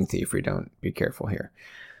gonna be lengthy if we don't be careful here.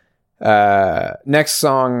 Next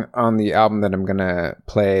song on the album that I'm gonna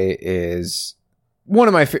play is one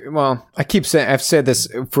of my I've said this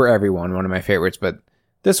for everyone, one of my favorites, but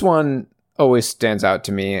this one always stands out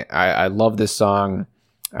to me. I love this song.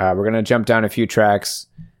 We're gonna jump down a few tracks.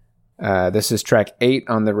 This is track 8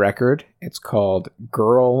 on the record. It's called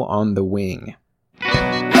 "Girl on the Wing."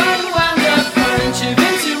 Unwound up punch of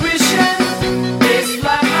intuition. It's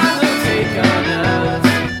like I will take on us.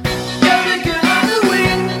 You're the girl on the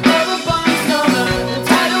wing of a barnstormer, the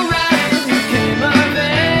tidal rabbit who came of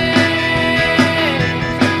age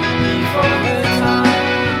before her time.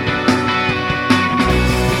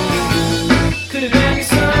 Could have been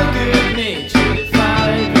so good natured if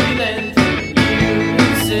I'd relented, you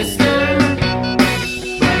insisted.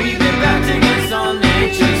 But we've been backed against all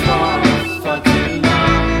nature's walls for too long.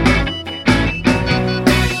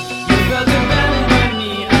 You felt abandoned by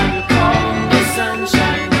me, I recall the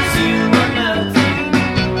sunshine as you were melting.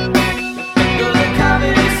 Let go the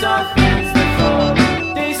cavity soft hands that fall.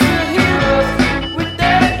 They still hear us with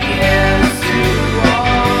their ears to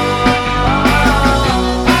all.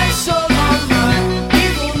 I saw on my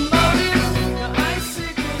evil motive, the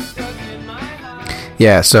icicle stuck in my heart.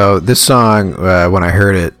 Yeah, so this song, when I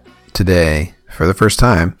heard it today for the first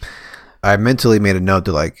time, I mentally made a note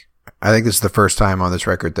to like, I think this is the first time on this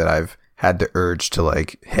record that I've had the urge to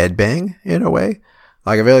like headbang in a way.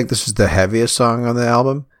 Like I feel like this is the heaviest song on the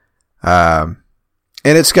album. And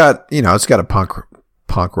it's got, it's got a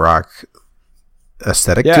punk rock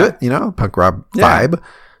aesthetic to it, punk rock vibe.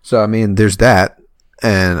 So, I mean, there's that.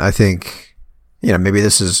 And I think, maybe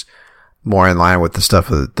this is more in line with the stuff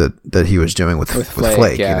that he was doing with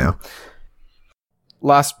Flake, yeah.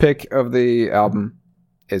 Last pick of the album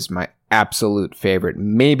is my absolute favorite,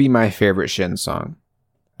 maybe my favorite Shin song.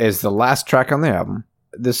 Is the last track on the album.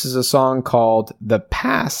 This is a song called The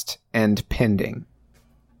Past and Pending.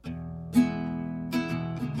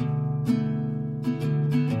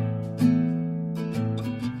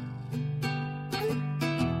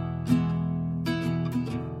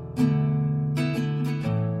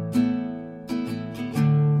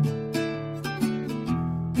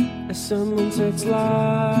 Someone sets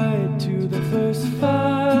light to the first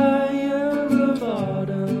fire of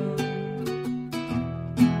autumn.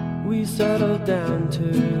 We settle down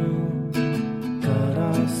to cut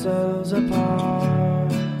ourselves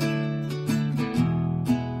apart.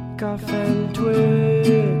 Cough and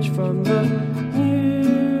twitch from the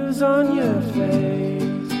news on your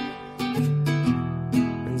face,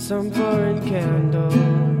 and some foreign candle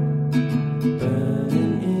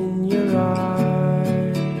burning in your eyes.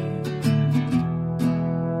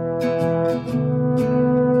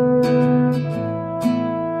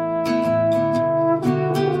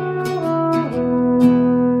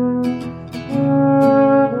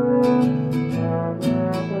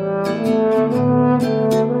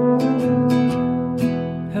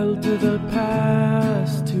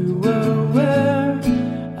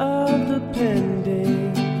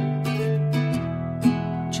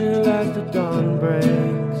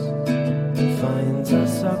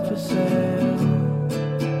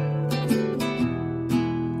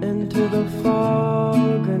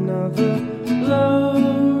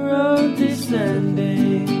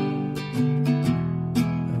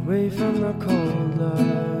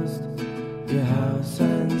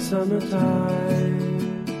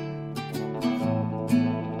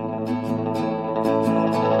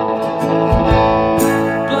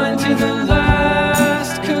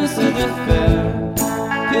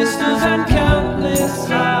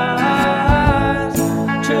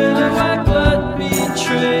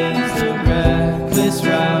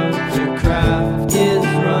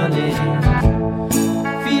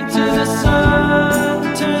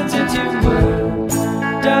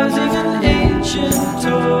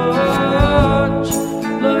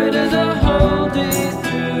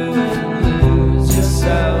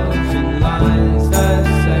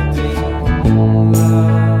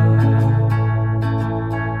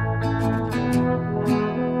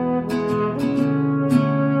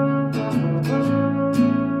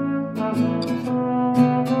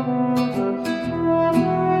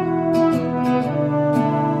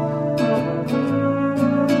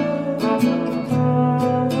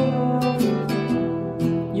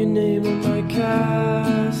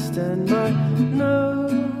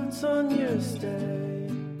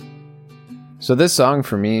 So this song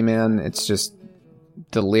for me, man, it's just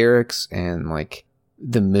the lyrics and like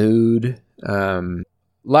the mood.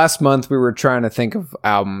 Last month we were trying to think of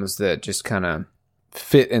albums that just kind of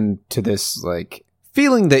fit into this like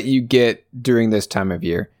feeling that you get during this time of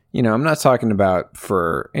year. You know, I'm not talking about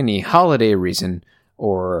for any holiday reason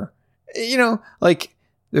or, you know, like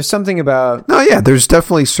there's something about... No, yeah, there's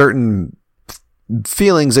definitely certain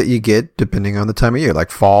feelings that you get depending on the time of year. Like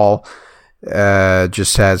fall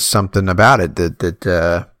just has something about it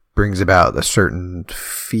that brings about a certain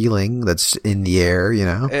feeling that's in the air, you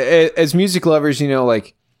know? As music lovers, you know,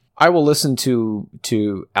 like I will listen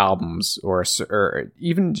to albums or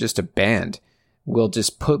even just a band will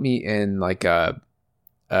just put me in like a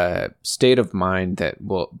state of mind that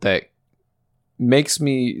makes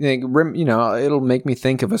me think, you know, it'll make me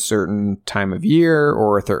think of a certain time of year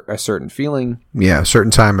or a certain feeling. Yeah, a certain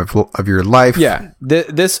time of your life. Yeah.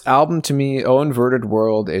 This album to me, Oh Inverted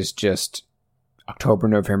World, is just October,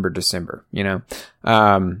 November, December, you know?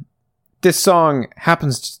 This song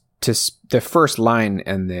happens to the first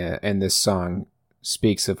in this song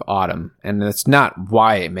speaks of autumn, and that's not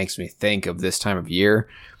why it makes me think of this time of year.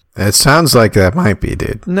 It sounds like that might be,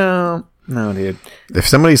 dude. No, dude. If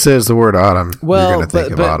somebody says the word autumn, you're going to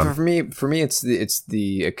think of autumn. But for me, it's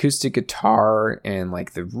the acoustic guitar and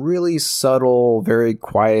like the really subtle, very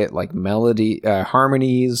quiet like melody,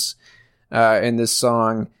 harmonies in this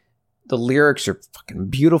song. The lyrics are fucking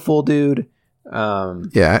beautiful, dude.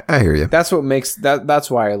 Yeah, I hear you. That's what makes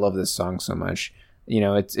that's why I love this song so much. You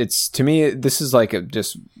know, it's to me, this is like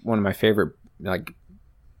just one of my favorite like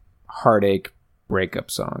heartache breakup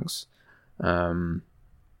songs.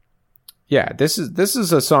 Yeah, this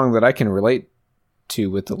is a song that I can relate to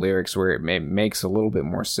with the lyrics where it makes a little bit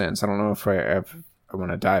more sense. I don't know if I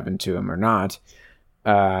want to dive into them or not.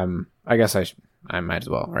 I guess I might as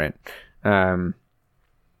well, right?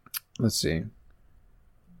 Let's see.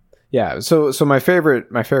 Yeah, so my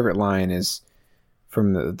favorite line is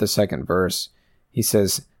from the second verse. He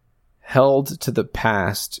says, "Held to the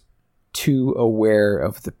past, too aware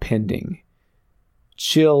of the pending.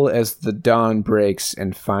 Chill as the dawn breaks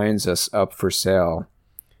and finds us up for sale.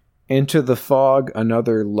 Into the fog,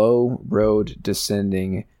 another low road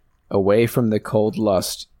descending, away from the cold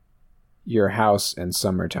lust, your house and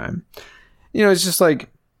summertime. You know, it's just like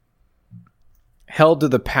held to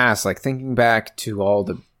the past, like thinking back to all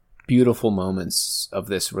the beautiful moments of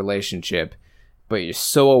this relationship, but you're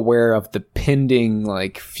so aware of the pending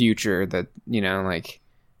like future that, you know, like,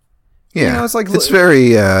 Yeah, you know, it's like it's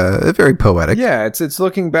very poetic. yeah, it's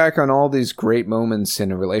looking back on all these great moments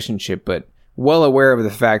in a relationship, but well aware of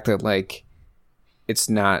the fact that like that's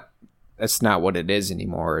not what it is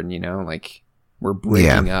anymore, and you know, like we're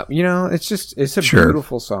breaking up. You know, it's a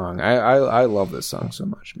beautiful song. I love this song so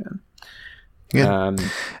much, man. Yeah,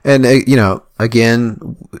 and you know,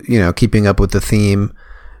 again, you know, keeping up with the theme,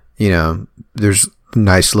 you know, there's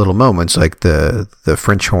nice little moments like the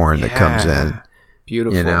French horn that comes in.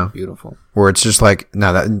 Beautiful, you know, beautiful. Where it's just like,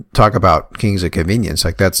 now that talk about Kings of Convenience,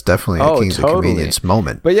 like that's definitely a Kings of Convenience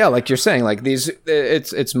moment. But yeah, like you're saying, like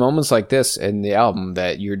it's moments like this in the album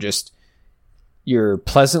that you're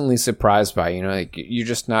pleasantly surprised by. You know, like you're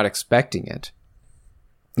just not expecting it.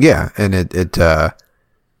 Yeah, and it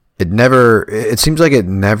seems like it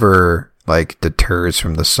never like deters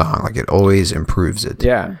from the song. Like it always improves it.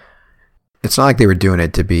 Yeah, it's not like they were doing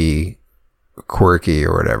it to be quirky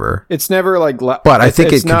or whatever. It's never like, but I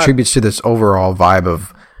think it contributes to this overall vibe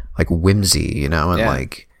of like whimsy, you know, and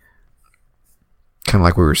like kind of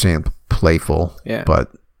like we were saying, playful. Yeah,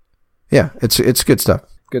 but yeah, it's good stuff.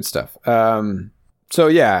 Good stuff. So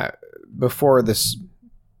yeah, before this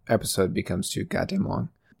episode becomes too goddamn long,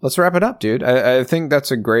 let's wrap it up, dude. I think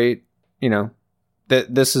that's a great, you know,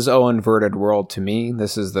 this is Oh Inverted World to me.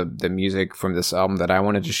 This is the music from this album that I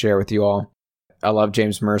wanted to share with you all. I love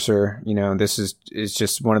James Mercer. You know, this is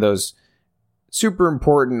just one of those super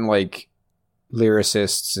important like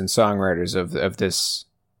lyricists and songwriters of this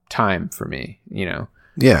time for me, you know.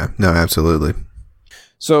 Yeah, no, absolutely.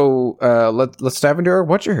 So let's dive into our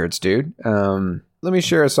What You Heards, dude. Let me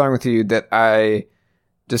share a song with you that I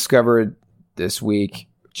discovered this week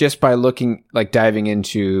just by diving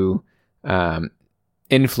into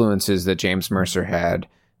influences that James Mercer had,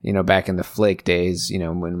 you know, back in the Flake days, you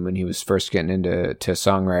know, when he was first getting into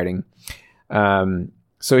songwriting.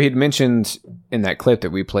 So he'd mentioned in that clip that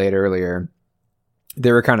we played earlier,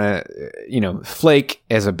 they were kind of, you know, Flake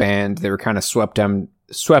as a band, they were kind of swept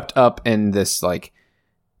up in this like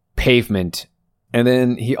pavement. And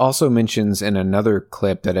then he also mentions in another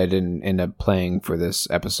clip that I didn't end up playing for this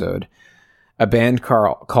episode, a band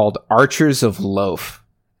called Archers of Loaf.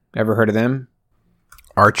 Ever heard of them?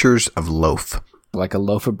 Archers of Loaf. Like a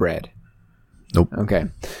loaf of bread. Nope. Okay.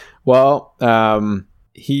 Well,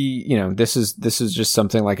 he, you know, this is just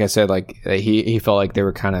something, like I said, like he felt like they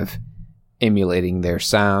were kind of emulating their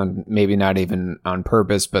sound, maybe not even on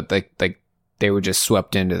purpose, but they were just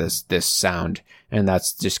swept into this sound, and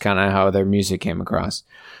that's just kind of how their music came across.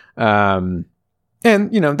 And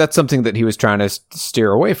you know, that's something that he was trying to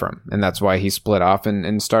steer away from, and that's why he split off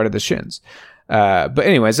and started the Shins. But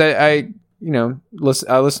anyways, I you know,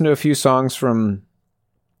 I listened to a few songs from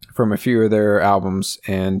a few of their albums,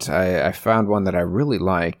 and I found one that I really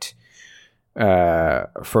liked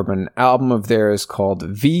from an album of theirs called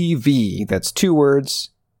VV. That's two words,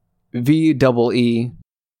 VEE.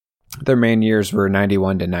 Their main years were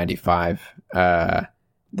 91 to 95.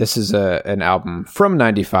 This is an album from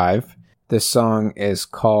 95. This song is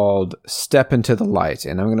called Step Into the Light,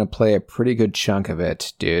 and I'm going to play a pretty good chunk of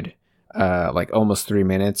it, dude. Like almost 3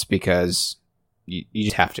 minutes, because you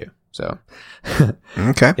just have to. So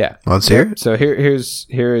okay, yeah, let's hear it. So here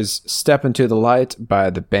is Step Into the Light by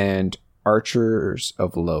the band Archers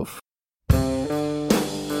of Loaf.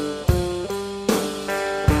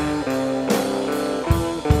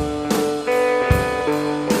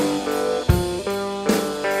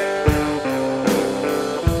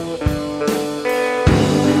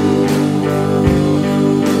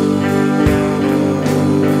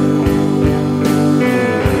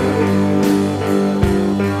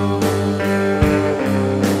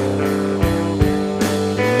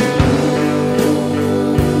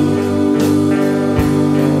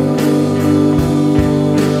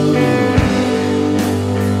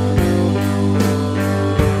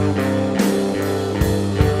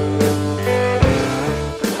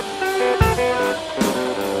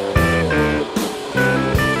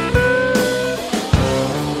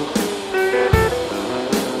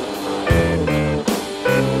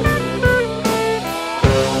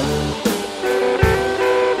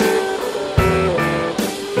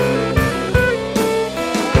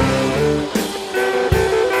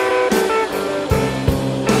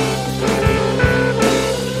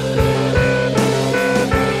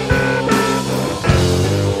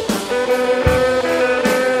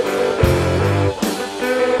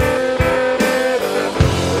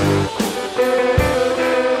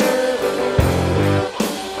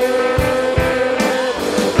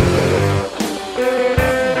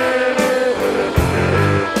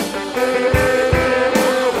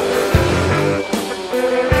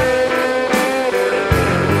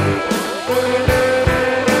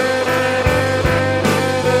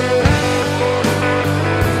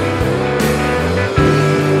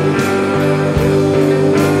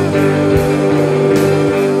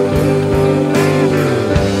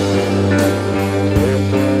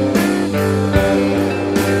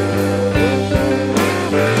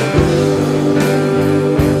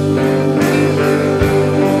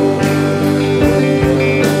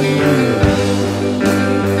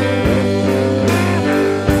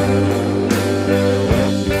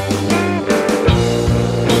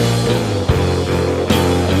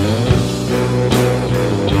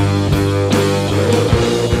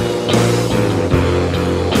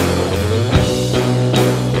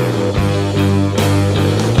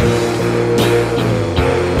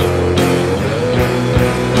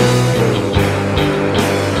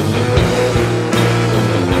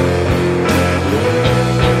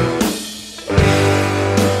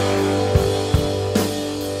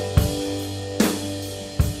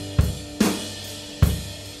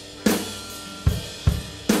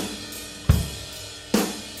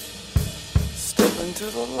 into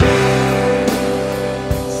the light.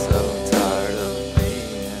 So tired of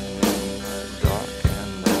being in the dark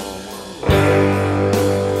and all alone.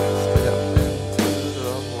 Step into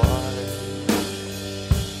the light.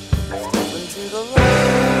 Step into the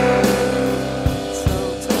light. So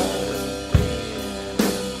tired of being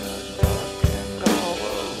in the dark and all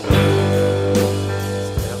alone.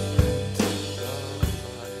 Step into the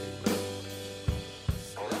light.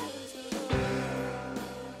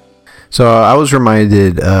 So I was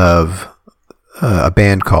reminded of a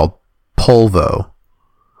band called Polvo,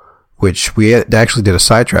 which they actually did a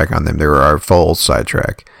sidetrack on them. They were our full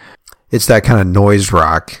sidetrack. It's that kind of noise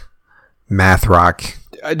rock, math rock.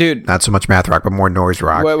 Dude, Not so much math rock, but more noise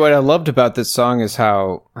rock. what I loved about this song is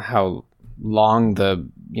how long the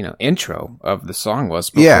intro of the song was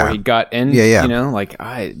before Yeah. he got in. Yeah.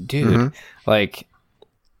 Like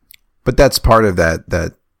But that's part of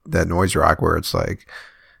that noise rock where it's like,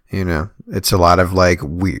 it's a lot of like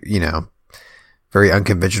very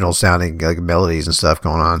unconventional sounding like melodies and stuff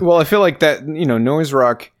going on. Well, I feel like that, noise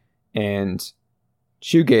rock and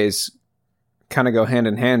shoegaze kind of go hand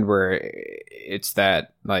in hand, where it's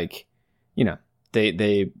that, like,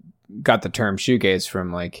 they got the term shoegaze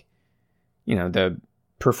from, like, the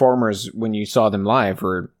performers when you saw them live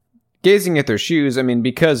were gazing at their shoes. I mean,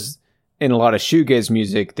 because in a lot of shoegaze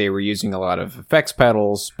music, they were using a lot of effects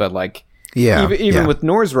pedals, but like, even with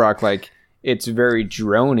noise rock, like, it's very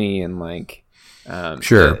drony and like,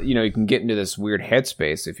 Sure. you can get into this weird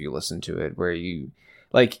headspace if you listen to it, where you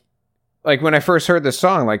like when I first heard this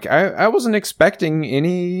song, like I wasn't expecting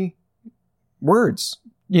any words,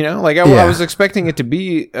 I was expecting it to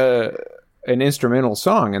be an instrumental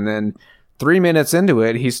song, and then 3 minutes into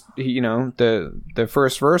it, the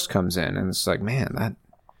first verse comes in, and it's like, man,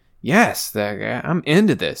 I'm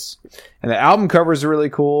into this, and the album covers are really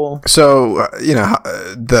cool. So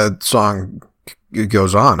the song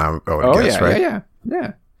goes on. I would guess, right?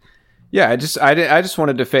 Yeah. I just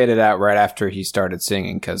wanted to fade it out right after he started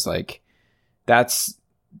singing, because like that's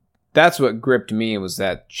what gripped me, was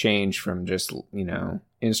that change from just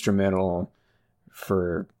instrumental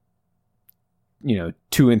for 2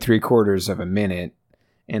 3/4 of a minute,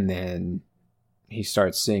 and then he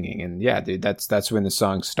starts singing, and yeah, dude, that's when the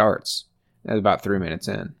song starts. That's about 3 minutes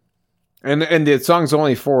in, and the song's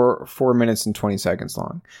only 4 minutes and 20 seconds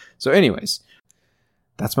long. So, anyways,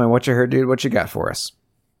 that's my What You Heard, dude. What you got for us?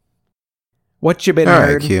 What you been All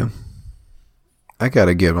heard? right, Q. I got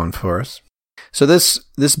a good one for us. So this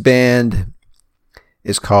band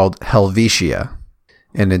is called Helvetia,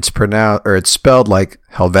 and it's spelled like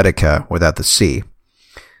Helvetica without the C.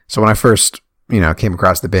 So when I first came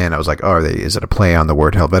across the band, I was like, oh, is it a play on the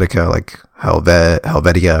word Helvetica, like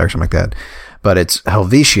Helvetia or something like that? But it's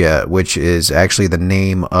Helvetia, which is actually the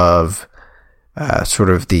name of it's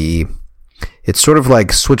sort of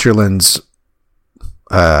like Switzerland's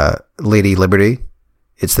Lady Liberty.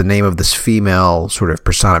 It's the name of this female sort of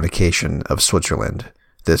personification of Switzerland.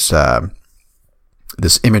 This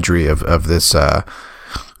imagery of this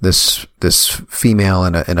female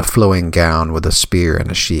in a flowing gown with a spear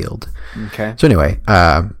and a shield. Okay. So anyway,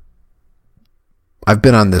 I've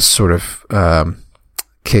been on this sort of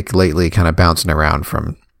kick lately, kind of bouncing around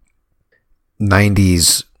from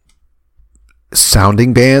 90s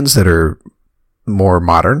sounding bands that are more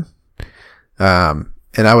modern.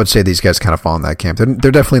 And I would say these guys kind of fall in that camp.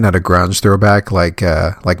 They're definitely not a grunge throwback like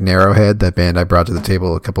Narrowhead, that band I brought to the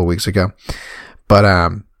table a couple of weeks ago. But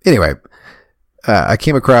anyway, I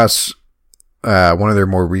came across one of their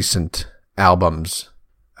more recent albums.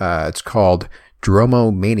 It's called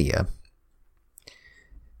Dromomania,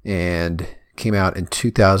 and came out in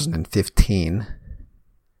 2015.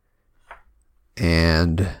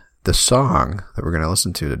 And the song that we're going to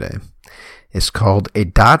listen to today is called A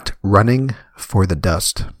Dot Running for the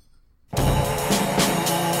Dust.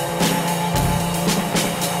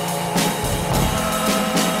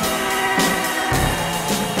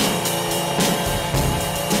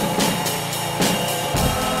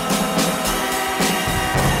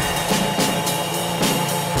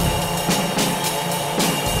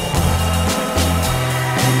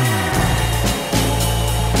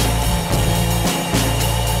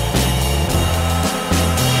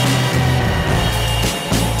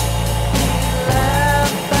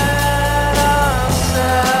 Laugh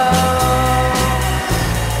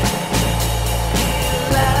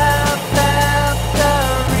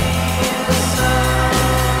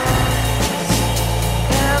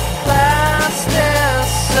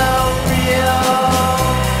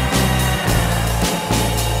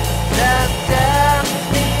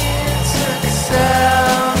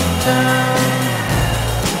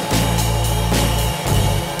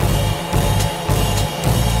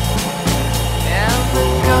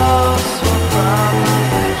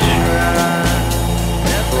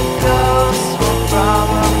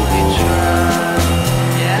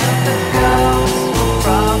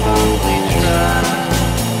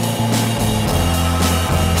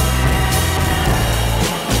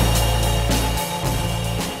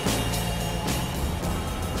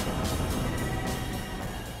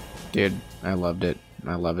Dude, I loved it.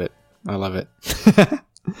 I love it. I love it.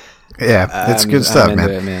 Yeah, it's good stuff, I'm man.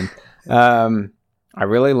 into it, man. I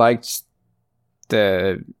really liked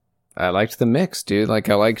the mix, dude. Like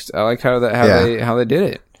I liked how they did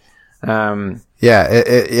it.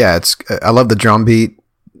 It's I love the drum beat.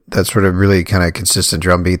 That sort of really kind of consistent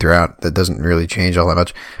drum beat throughout that doesn't really change all that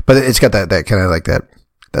much, but it's got that kind of like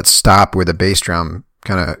that stop where the bass drum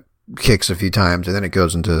kind of kicks a few times and then it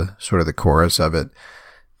goes into sort of the chorus of it.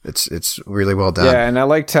 It's really well done. Yeah, and I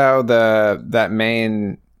liked how that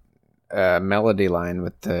main melody line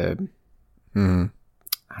with the I don't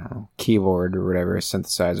know, keyboard or whatever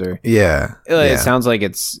synthesizer. Yeah, It sounds like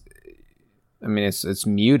it's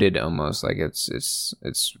muted almost, like it's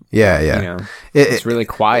you know, it's really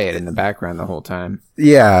quiet in the background the whole time.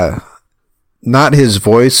 Yeah, not his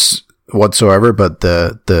voice whatsoever, but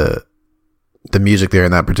the music there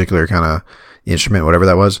in that particular kind of instrument, whatever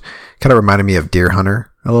that was, kind of reminded me of Deer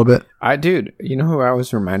Hunter a little bit. Dude, you know who I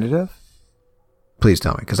was reminded of? Please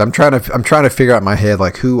tell me, because I'm trying to figure out in my head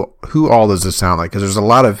like who all does this sound like? Because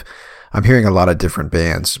I'm hearing a lot of different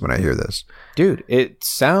bands when I hear this. Dude, it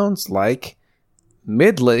sounds like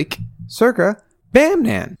Midlake, circa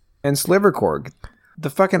Bamnan and Slivercorg,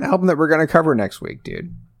 the fucking album that we're gonna cover next week,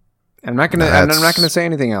 dude. I'm not gonna say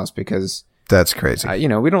anything else because that's crazy. You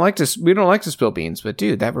know, we don't like to spill beans, but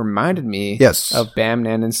dude, that reminded me of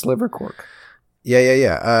Bamnan and Slivercorg.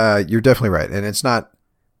 Yeah. You're definitely right, and it's not.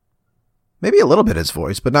 Maybe a little bit his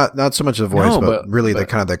voice, but not so much the voice, but the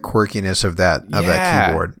kind of the quirkiness of that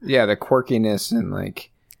keyboard. Yeah, the quirkiness and like.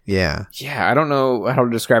 Yeah. I don't know how to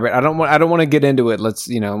describe it. I don't want to get into it. Let's,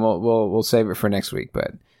 you know, we'll save it for next week.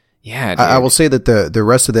 But yeah, I will say that the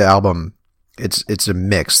rest of the album, it's a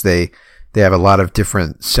mix. They have a lot of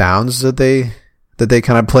different sounds that they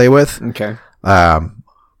kind of play with. Okay.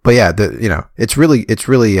 But yeah, it's really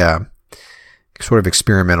sort of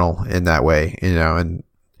experimental in that way, you know,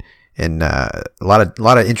 and a lot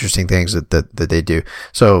of interesting things that they do.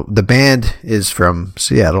 So the band is from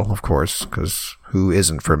Seattle, of course, because who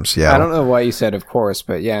isn't from Seattle? I don't know why you said of course,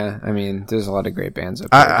 but yeah, I mean, there's a lot of great bands up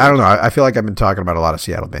there. I don't know. I feel like I've been talking about a lot of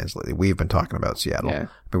Seattle bands lately. We've been talking about Seattle. Yeah.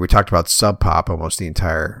 But we talked about Sub Pop almost the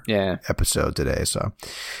entire episode today. So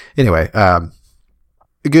anyway, a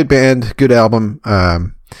good band, good album.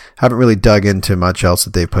 Haven't really dug into much else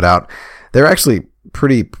that they've put out. They're actually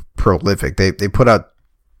pretty prolific. They put out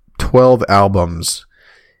 12 albums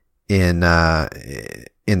in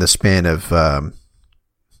the span of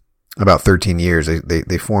about 13 years.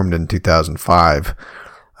 They formed in 2005.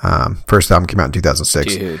 First album came out in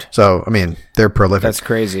 2006. Dude. So I mean, they're prolific. That's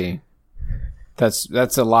crazy.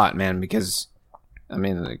 That's a lot, man. Because I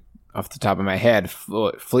mean, like, off the top of my head,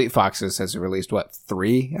 Fleet Foxes has released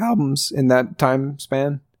 3 albums in that time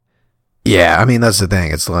span. Yeah, I mean that's the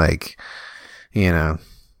thing. It's like, you know.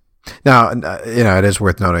 Now, you know, it is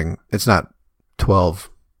worth noting it's not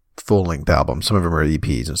 12 full-length albums. Some of them are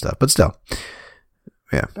EPs and stuff, but still.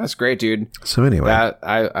 Yeah. That's great, dude. So anyway.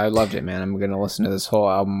 I loved it, man. I'm going to listen to this whole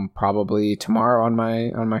album probably tomorrow on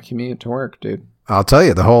my commute to work, dude. I'll tell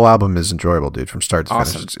you, the whole album is enjoyable, dude, from start to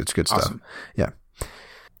finish. It's good stuff. Yeah.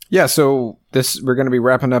 Yeah, so we're going to be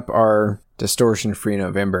wrapping up our distortion-free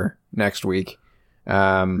November next week.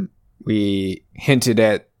 We hinted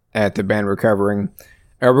at the band we're covering.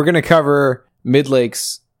 We're going to cover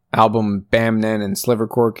Midlake's album Bamnan and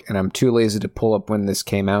Slivercorg, and I'm too lazy to pull up when this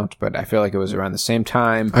came out, but I feel like it was around the same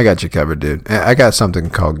time. I got you covered, dude. I got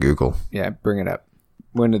something called Google. Yeah, bring it up.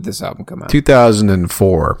 When did this album come out?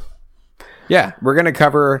 2004. Yeah, we're going to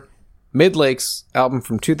cover Midlake's album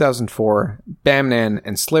from 2004, Bamnan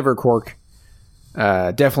and Slivercorg.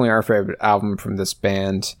 Definitely our favorite album from this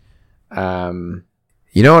band. You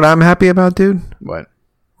know what I'm happy about, dude? What?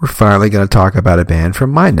 We're finally going to talk about a band from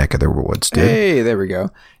my neck of the woods, dude. Hey, there we go.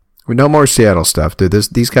 We no more Seattle stuff, dude.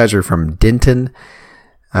 These guys are from Denton.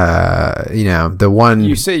 You know, the one...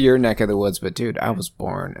 You say your neck of the woods, but dude, I was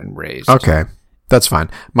born and raised. Okay, that's fine.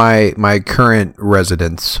 My current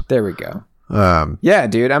residence. There we go. Yeah,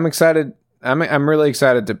 dude, I'm excited. I'm really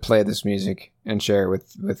excited to play this music and share it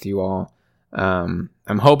with you all. I'm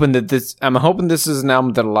hoping this is an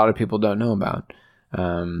album that a lot of people don't know about.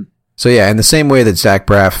 So yeah, in the same way that Zach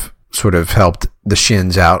Braff sort of helped the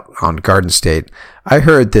Shins out on Garden State, I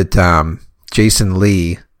heard that Jason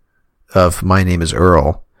Lee of My Name Is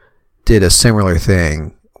Earl did a similar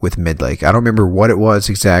thing with Midlake. I don't remember what it was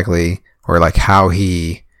exactly, or like how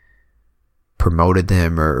he promoted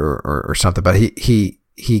them or something, but he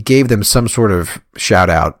gave them some sort of shout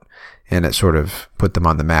out, and it sort of put them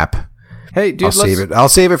on the map. Hey, dude, I'll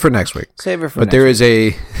save it for next week. Save it for. But next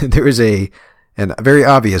week. there is a very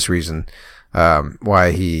obvious reason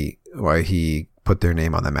why he put put their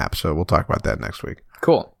name on the map. So we'll talk about that next week.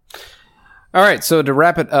 Cool. All right. So to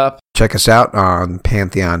wrap it up, check us out on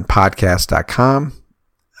pantheonpodcast.com.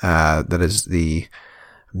 That is the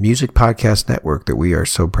music podcast network that we are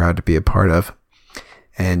so proud to be a part of.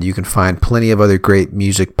 And you can find plenty of other great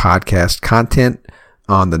music podcast content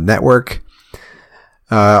on the network.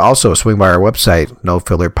 Also, swing by our website,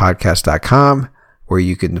 nofillerpodcast.com, where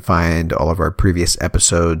you can find all of our previous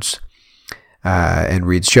episodes and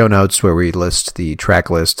read show notes where we list the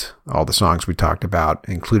track list, all the songs we talked about,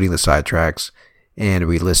 including the side tracks, and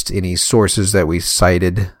we list any sources that we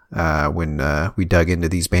cited when we dug into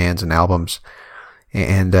these bands and albums.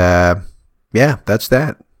 And yeah, that's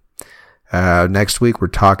that. Next week we're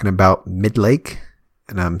talking about Midlake,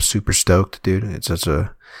 and I'm super stoked, dude. It's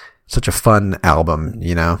such a fun album,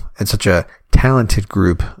 you know, and such a talented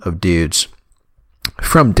group of dudes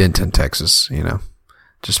from Denton, Texas, you know.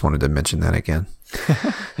 Just wanted to mention that again.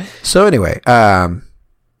 So anyway, yeah,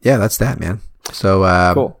 that's that, man.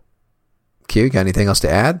 So cool. Q, got anything else to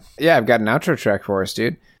add? Yeah, I've got an outro track for us,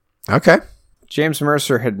 dude. Okay. James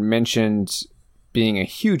Mercer had mentioned being a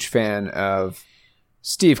huge fan of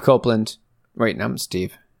Steve Copeland. Wait, not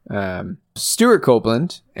Steve. Stuart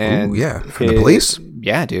Copeland. And ooh, yeah, from the Police?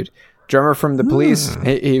 Yeah, dude. Drummer from the Police.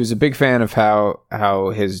 He was a big fan of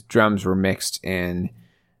how his drums were mixed in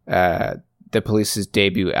the Police's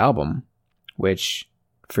debut album, which,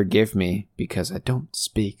 forgive me because I don't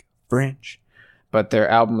speak French, but their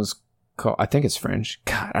album was called, I think it's French.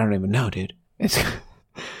 God, I don't even know, dude. It's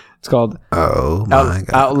called Oh my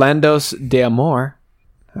God. Outlandos d'Amour.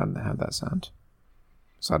 How'd that sound?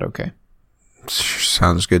 Is that okay?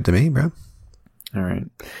 Sounds good to me, bro. All right.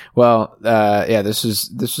 Well, yeah, this is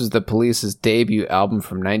the Police's debut album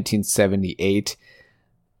from 1978.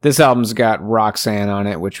 This album's got Roxanne on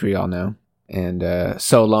it, which we all know, and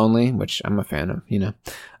So Lonely, which I'm a fan of, you know.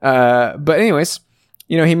 But anyways,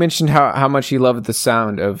 you know, he mentioned how much he loved the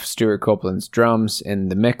sound of Stuart Copeland's drums in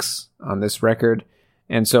the mix on this record.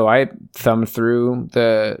 And so I thumbed through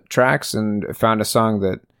the tracks and found a song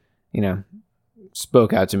that, you know,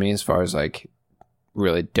 spoke out to me as far as like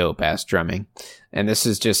really dope ass drumming. And this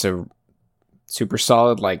is just a super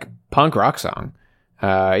solid like punk rock song.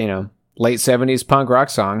 You know, late 70s punk rock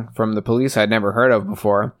song from the Police I'd never heard of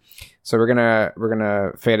before. So we're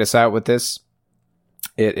gonna fade us out with this.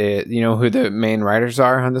 It you know who the main writers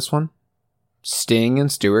are on this one? Sting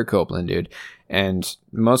and Stuart Copeland, dude. And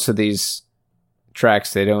most of these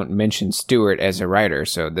tracks, they don't mention Stuart as a writer,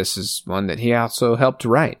 so this is one that he also helped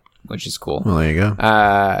write, which is cool. Well, there you go.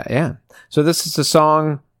 Yeah. So this is a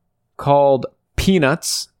song called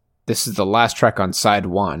Peanuts. This is the last track on side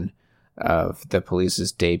 1 of the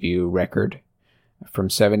Police's debut record from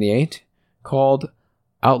 78 called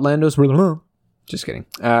Outlandos. Just kidding.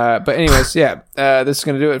 But anyways, yeah, this is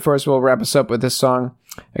going to do it for us. We'll wrap us up with this song.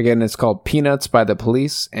 Again, it's called Peanuts by the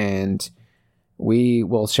Police, and we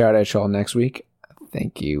will shout at y'all next week.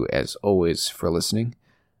 Thank you, as always, for listening.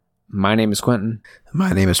 My name is Quentin.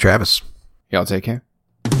 My name is Travis. Y'all take care.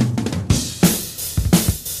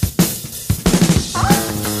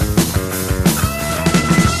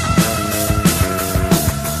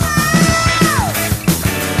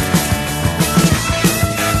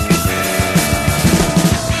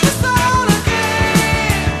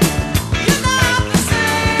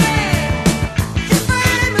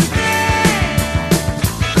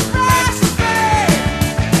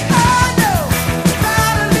 I know, try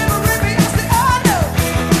to live with me, I say, oh no,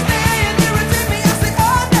 staying there with me, I say,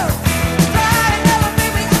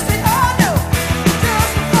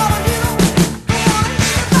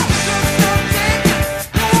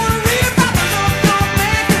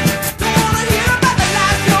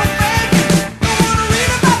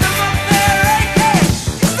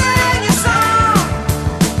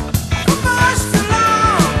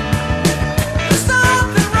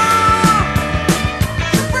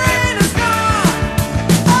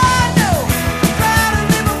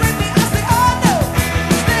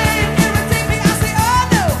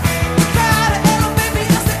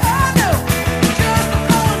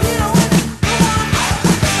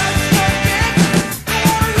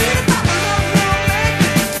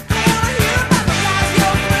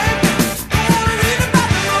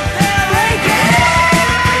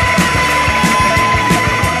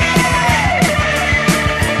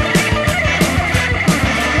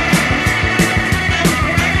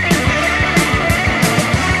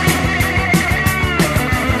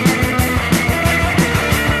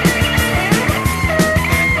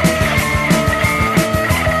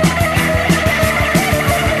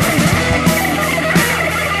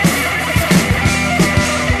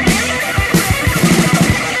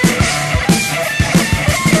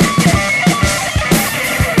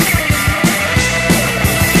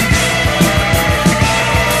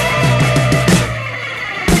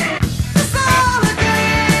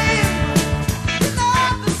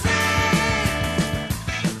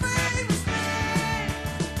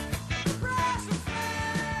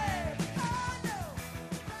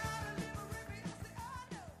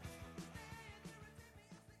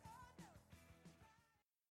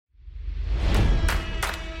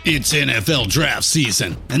 It's NFL draft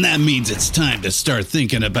season, and that means it's time to start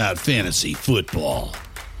thinking about fantasy football.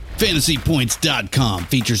 FantasyPoints.com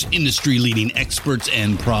features industry-leading experts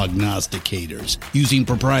and prognosticators using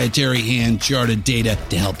proprietary hand-charted data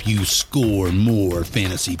to help you score more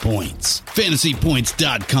fantasy points.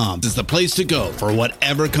 FantasyPoints.com is the place to go for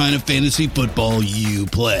whatever kind of fantasy football you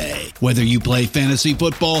play. Whether you play fantasy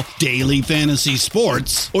football, daily fantasy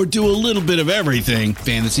sports, or do a little bit of everything,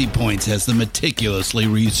 Fantasy Points has the meticulously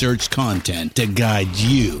researched content to guide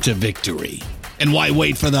you to victory. And why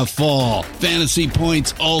wait for the fall? Fantasy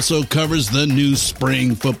Points also covers the new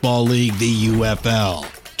spring football league, the UFL.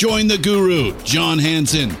 Join the guru, John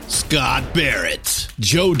Hansen, Scott Barrett,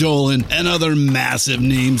 Joe Dolan, and other massive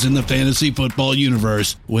names in the fantasy football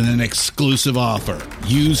universe with an exclusive offer.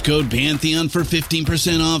 Use code Pantheon for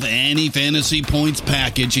 15% off any Fantasy Points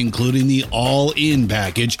package, including the all-in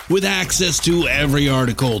package, with access to every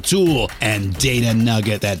article, tool, and data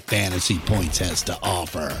nugget that Fantasy Points has to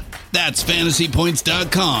offer. That's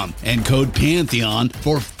FantasyPoints.com and code Pantheon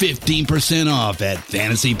for 15% off at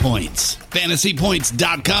Fantasy Points.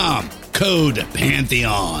 FantasyPoints.com, code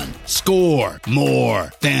Pantheon. Score more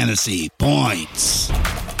fantasy points.